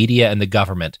domination of the media and the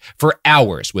government for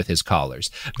hours with his callers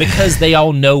because they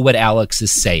all know what Alex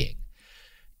is saying.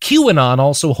 QAnon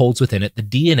also holds within it the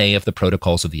DNA of the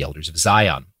protocols of the Elders of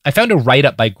Zion. I found a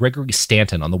write-up by Gregory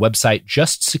Stanton on the website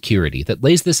Just Security that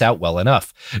lays this out well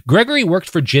enough. Gregory worked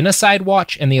for Genocide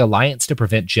Watch and the Alliance to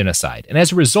Prevent Genocide, and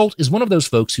as a result is one of those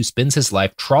folks who spends his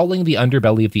life trawling the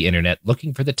underbelly of the internet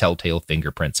looking for the telltale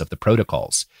fingerprints of the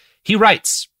protocols. He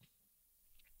writes,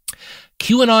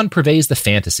 QAnon purveys the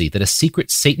fantasy that a secret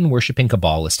Satan-worshipping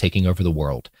cabal is taking over the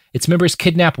world. Its members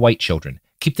kidnap white children,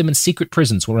 keep them in secret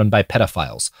prisons run by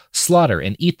pedophiles, slaughter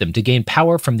and eat them to gain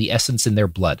power from the essence in their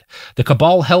blood. The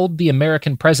cabal held the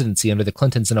American presidency under the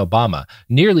Clintons and Obama,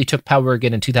 nearly took power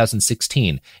again in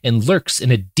 2016, and lurks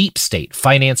in a deep state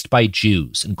financed by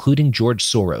Jews, including George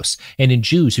Soros, and in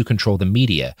Jews who control the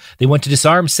media. They want to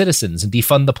disarm citizens and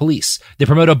defund the police. They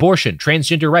promote abortion,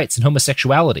 transgender rights, and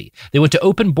homosexuality. They want to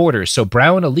open borders so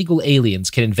brown illegal aliens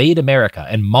can invade America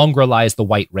and mongrelize the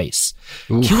white race.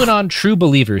 Oof. QAnon true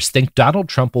believers think Donald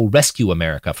Trump will rescue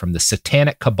America from the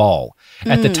satanic cabal.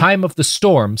 At the time of the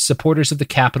storm, supporters of the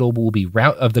cabal will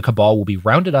be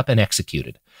rounded up and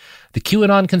executed. The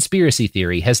QAnon conspiracy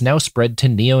theory has now spread to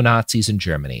neo-Nazis in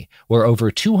Germany, where over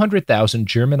 200,000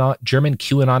 German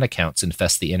QAnon accounts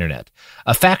infest the internet.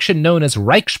 A faction known as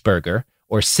Reichsbürger,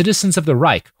 or Citizens of the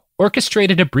Reich,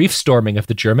 orchestrated a brief storming of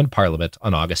the German parliament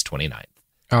on August 29th.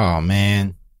 Oh,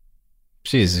 man.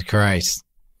 Jesus Christ.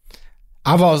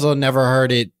 I've also never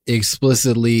heard it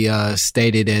explicitly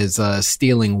stated as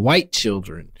stealing white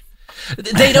children.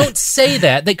 They don't say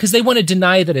that because they want to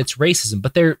deny that it's racism,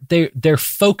 but their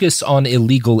focus on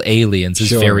illegal aliens is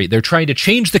they're trying to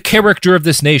change the character of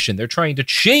this nation. They're trying to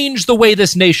change the way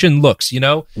this nation looks, you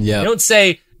know? Yeah. They don't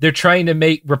say they're trying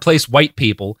to replace white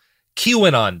people.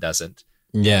 QAnon doesn't.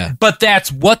 Yeah. But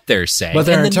that's what they're saying. But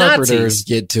their and interpreters Nazis,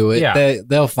 get to it. Yeah.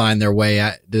 They'll find their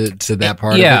way to that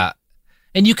part of it. Yeah.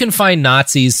 And you can find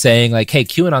Nazis saying, like, hey,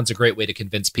 QAnon's a great way to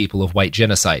convince people of white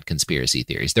genocide conspiracy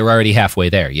theories. They're already halfway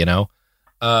there, you know?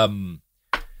 Boy,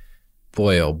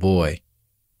 oh boy.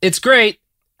 It's great.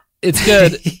 It's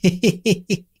good.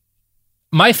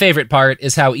 My favorite part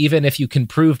is how even if you can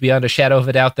prove beyond a shadow of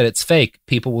a doubt that it's fake,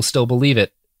 people will still believe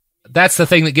it. That's the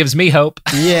thing that gives me hope.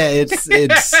 Yeah, it's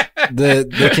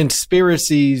the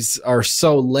conspiracies are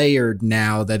so layered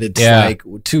now that it's like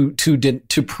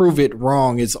to prove it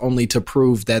wrong is only to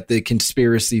prove that the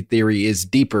conspiracy theory is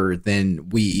deeper than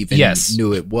we even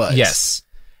knew it was. Yes.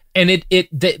 And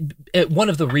one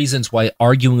of the reasons why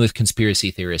arguing with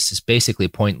conspiracy theorists is basically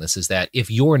pointless is that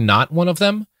if you're not one of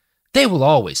them, they will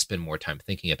always spend more time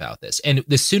thinking about this. And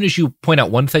as soon as you point out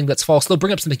one thing that's false, they'll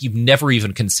bring up something you've never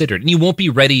even considered, and you won't be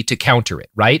ready to counter it,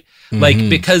 right? Like,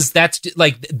 because that's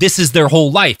like, this is their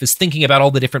whole life, is thinking about all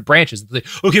the different branches.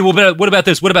 Okay, well, what about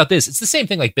this? What about this? It's the same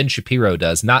thing like Ben Shapiro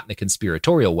does, not in a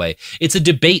conspiratorial way. It's a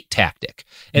debate tactic.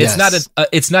 And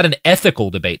it's not an ethical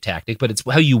debate tactic, but it's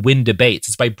how you win debates.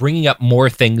 It's by bringing up more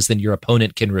things than your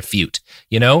opponent can refute,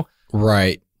 you know?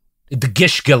 Right. The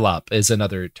gishgalop is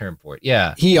another term for it.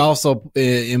 Yeah. He also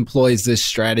employs this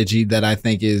strategy that I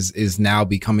think is now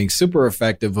becoming super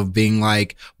effective of being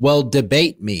like, well,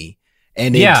 debate me.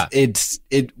 And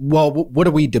well, what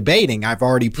are we debating? I've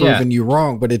already proven you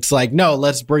wrong, but it's like, no,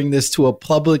 let's bring this to a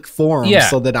public forum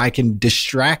so that I can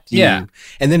distract you. Yeah.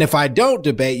 And then if I don't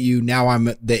debate you, now I'm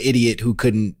the idiot who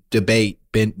couldn't debate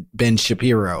Ben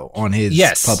Shapiro on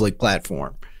his public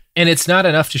platform. And it's not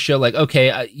enough to show like,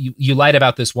 okay, you lied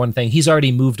about this one thing. He's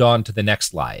already moved on to the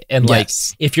next lie. And like,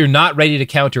 if you're not ready to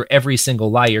counter every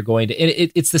single lie, you're going to,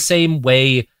 it's the same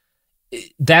way.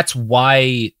 That's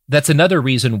another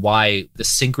reason why the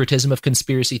syncretism of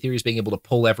conspiracy theories, being able to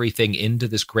pull everything into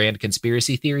this grand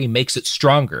conspiracy theory, makes it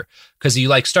stronger. Because you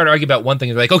like start arguing about one thing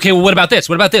and you're like, okay, well, what about this?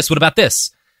 What about this? What about this?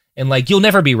 And like, you'll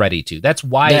never be ready to. That's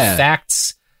why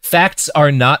Facts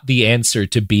are not the answer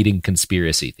to beating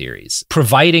conspiracy theories.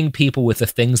 Providing people with the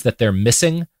things that they're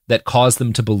missing that cause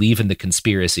them to believe in the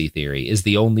conspiracy theory is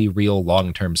the only real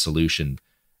long-term solution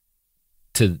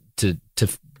to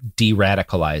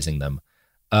de-radicalizing them.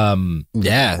 And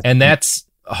that's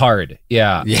hard.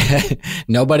 Yeah.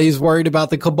 Nobody's worried about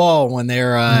the cabal when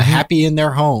they're happy in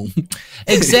their home.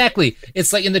 Exactly.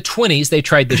 It's like in the 1920s, they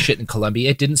tried this shit in Colombia.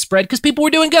 It didn't spread because people were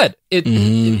doing good.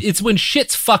 It's when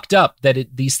shit's fucked up that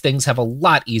these things have a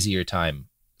lot easier time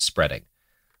spreading.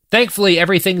 Thankfully,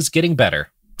 everything's getting better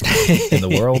in the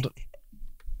world.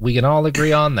 We can all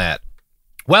agree on that.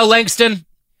 Well, Langston.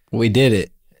 We did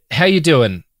it. How you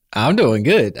doing? I'm doing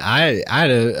good. I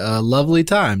had a lovely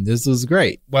time. This was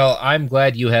great. Well, I'm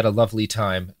glad you had a lovely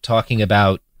time talking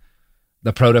about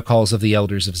the protocols of the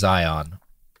Elders of Zion.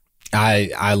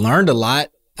 I learned a lot.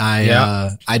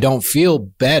 I don't feel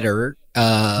better.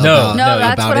 No,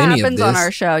 that's what happens on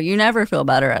our show. You never feel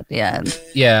better at the end.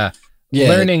 Yeah.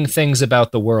 Learning things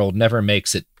about the world never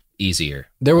makes it easier.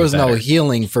 There was no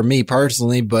healing for me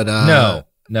personally, but no.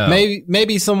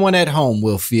 Maybe someone at home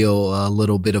will feel a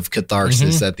little bit of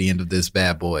catharsis at the end of this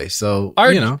bad boy. So,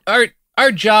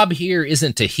 our job here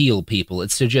isn't to heal people.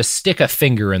 It's to just stick a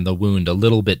finger in the wound a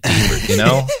little bit deeper, you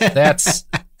know?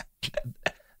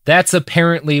 That's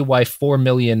apparently why 4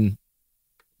 million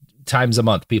times a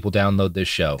month people download this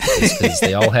show, because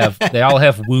they all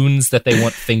have wounds that they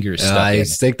want fingers stuck in.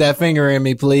 Stick that finger in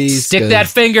me, please. Stick that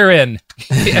finger in.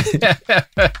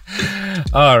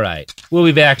 All right. We'll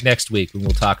be back next week and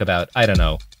we'll talk about, I don't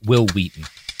know, Will Wheaton.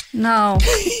 No.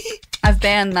 I've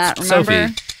banned that, remember?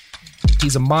 Sophie,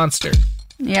 he's a monster.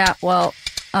 Yeah, well,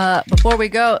 before we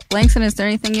go, Langston, is there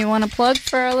anything you want to plug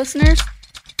for our listeners?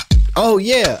 Oh,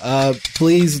 yeah.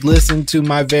 Please listen to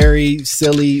my very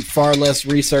silly, far less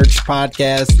research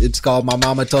podcast. It's called My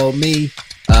Mama Told Me.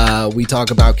 We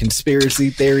talk about conspiracy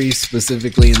theories,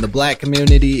 specifically in the Black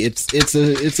community. It's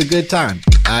a good time.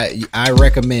 I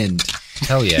recommend.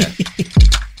 Hell yeah.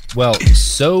 Well,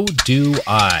 so do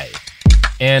I.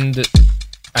 And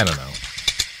I don't know.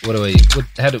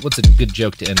 What's a good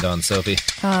joke to end on, Sophie?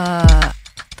 I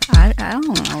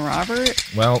don't know, Robert.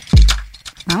 Well,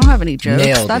 I don't have any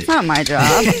jokes. That's not my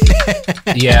job.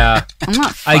 Yeah. I'm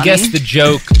not funny. I guess the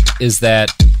joke is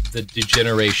that the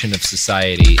degeneration of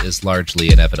society is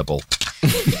largely inevitable.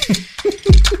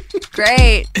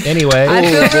 Great. Anyway. I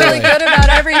feel really good about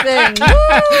everything.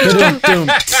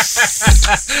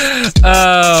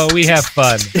 Oh, we have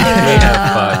fun.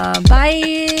 Bye.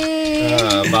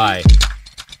 Bye.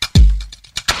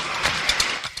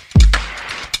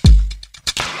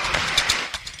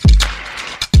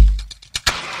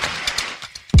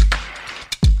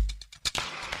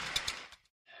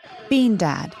 Bean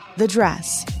Dad, The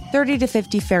Dress, 30 to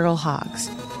 50 Feral Hogs.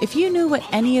 If you knew what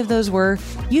any of those were,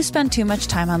 you spend too much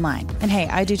time online. And hey,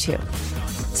 I do too.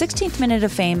 16th Minute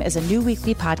of Fame is a new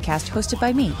weekly podcast hosted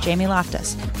by me, Jamie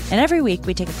Loftus. And every week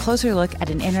we take a closer look at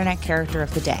an internet character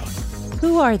of the day.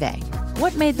 Who are they?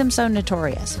 What made them so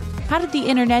notorious? How did the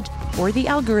internet or the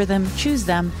algorithm choose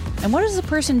them? And what does a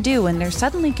person do when they're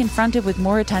suddenly confronted with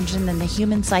more attention than the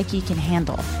human psyche can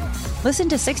handle? Listen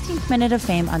to 16th Minute of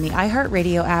Fame on the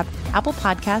iHeartRadio app, Apple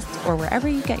Podcasts, or wherever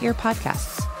you get your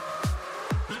podcasts.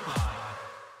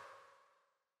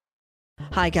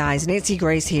 Hi guys, Nancy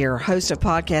Grace here, host of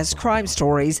podcast Crime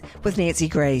Stories with Nancy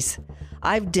Grace.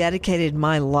 I've dedicated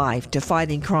my life to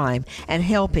fighting crime and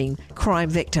helping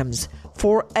crime victims.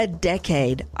 For a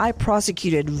decade, I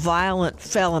prosecuted violent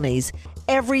felonies.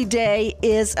 Every day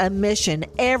is a mission.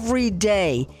 Every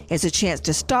day is a chance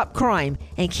to stop crime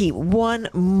and keep one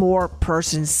more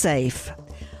person safe.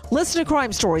 Listen to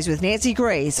Crime Stories with Nancy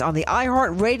Grace on the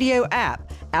iHeartRadio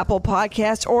app, Apple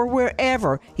Podcasts, or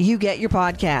wherever you get your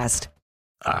podcast.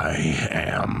 I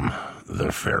am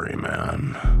the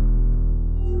ferryman.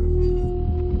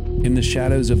 In the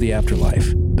shadows of the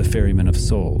afterlife, the ferryman of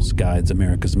souls guides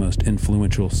America's most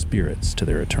influential spirits to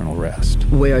their eternal rest.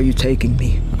 Where are you taking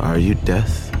me? Are you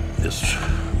death? This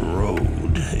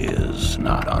road is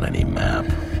not on any map.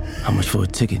 How much for a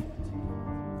ticket?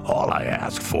 All I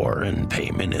ask for in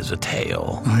payment is a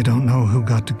tale. I don't know who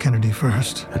got to Kennedy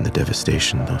first. And the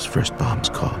devastation those first bombs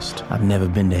caused. I've never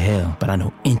been to hell, but I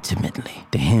know intimately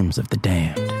the hymns of the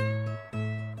damned.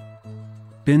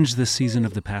 Binge this season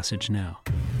of The Passage now.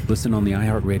 Listen on the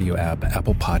iHeartRadio app,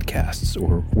 Apple Podcasts,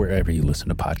 or wherever you listen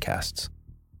to podcasts.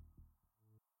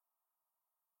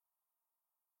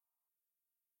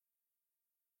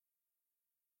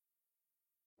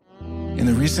 In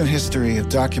the recent history of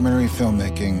documentary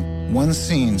filmmaking, one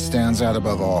scene stands out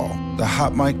above all: the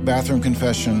hot mic bathroom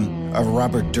confession of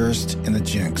Robert Durst in The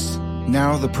Jinx.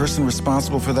 Now, the person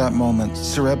responsible for that moment,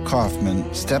 Sareb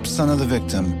Kaufman, stepson of the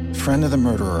victim, friend of the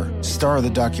murderer, star of the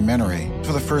documentary,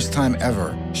 for the first time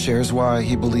ever, shares why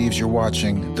he believes you're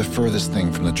watching the furthest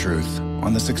thing from the truth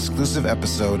on this exclusive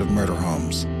episode of Murder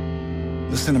Homes.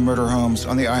 Listen to Murder Homes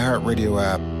on the iHeartRadio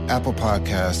app, Apple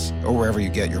Podcasts, or wherever you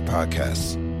get your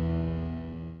podcasts.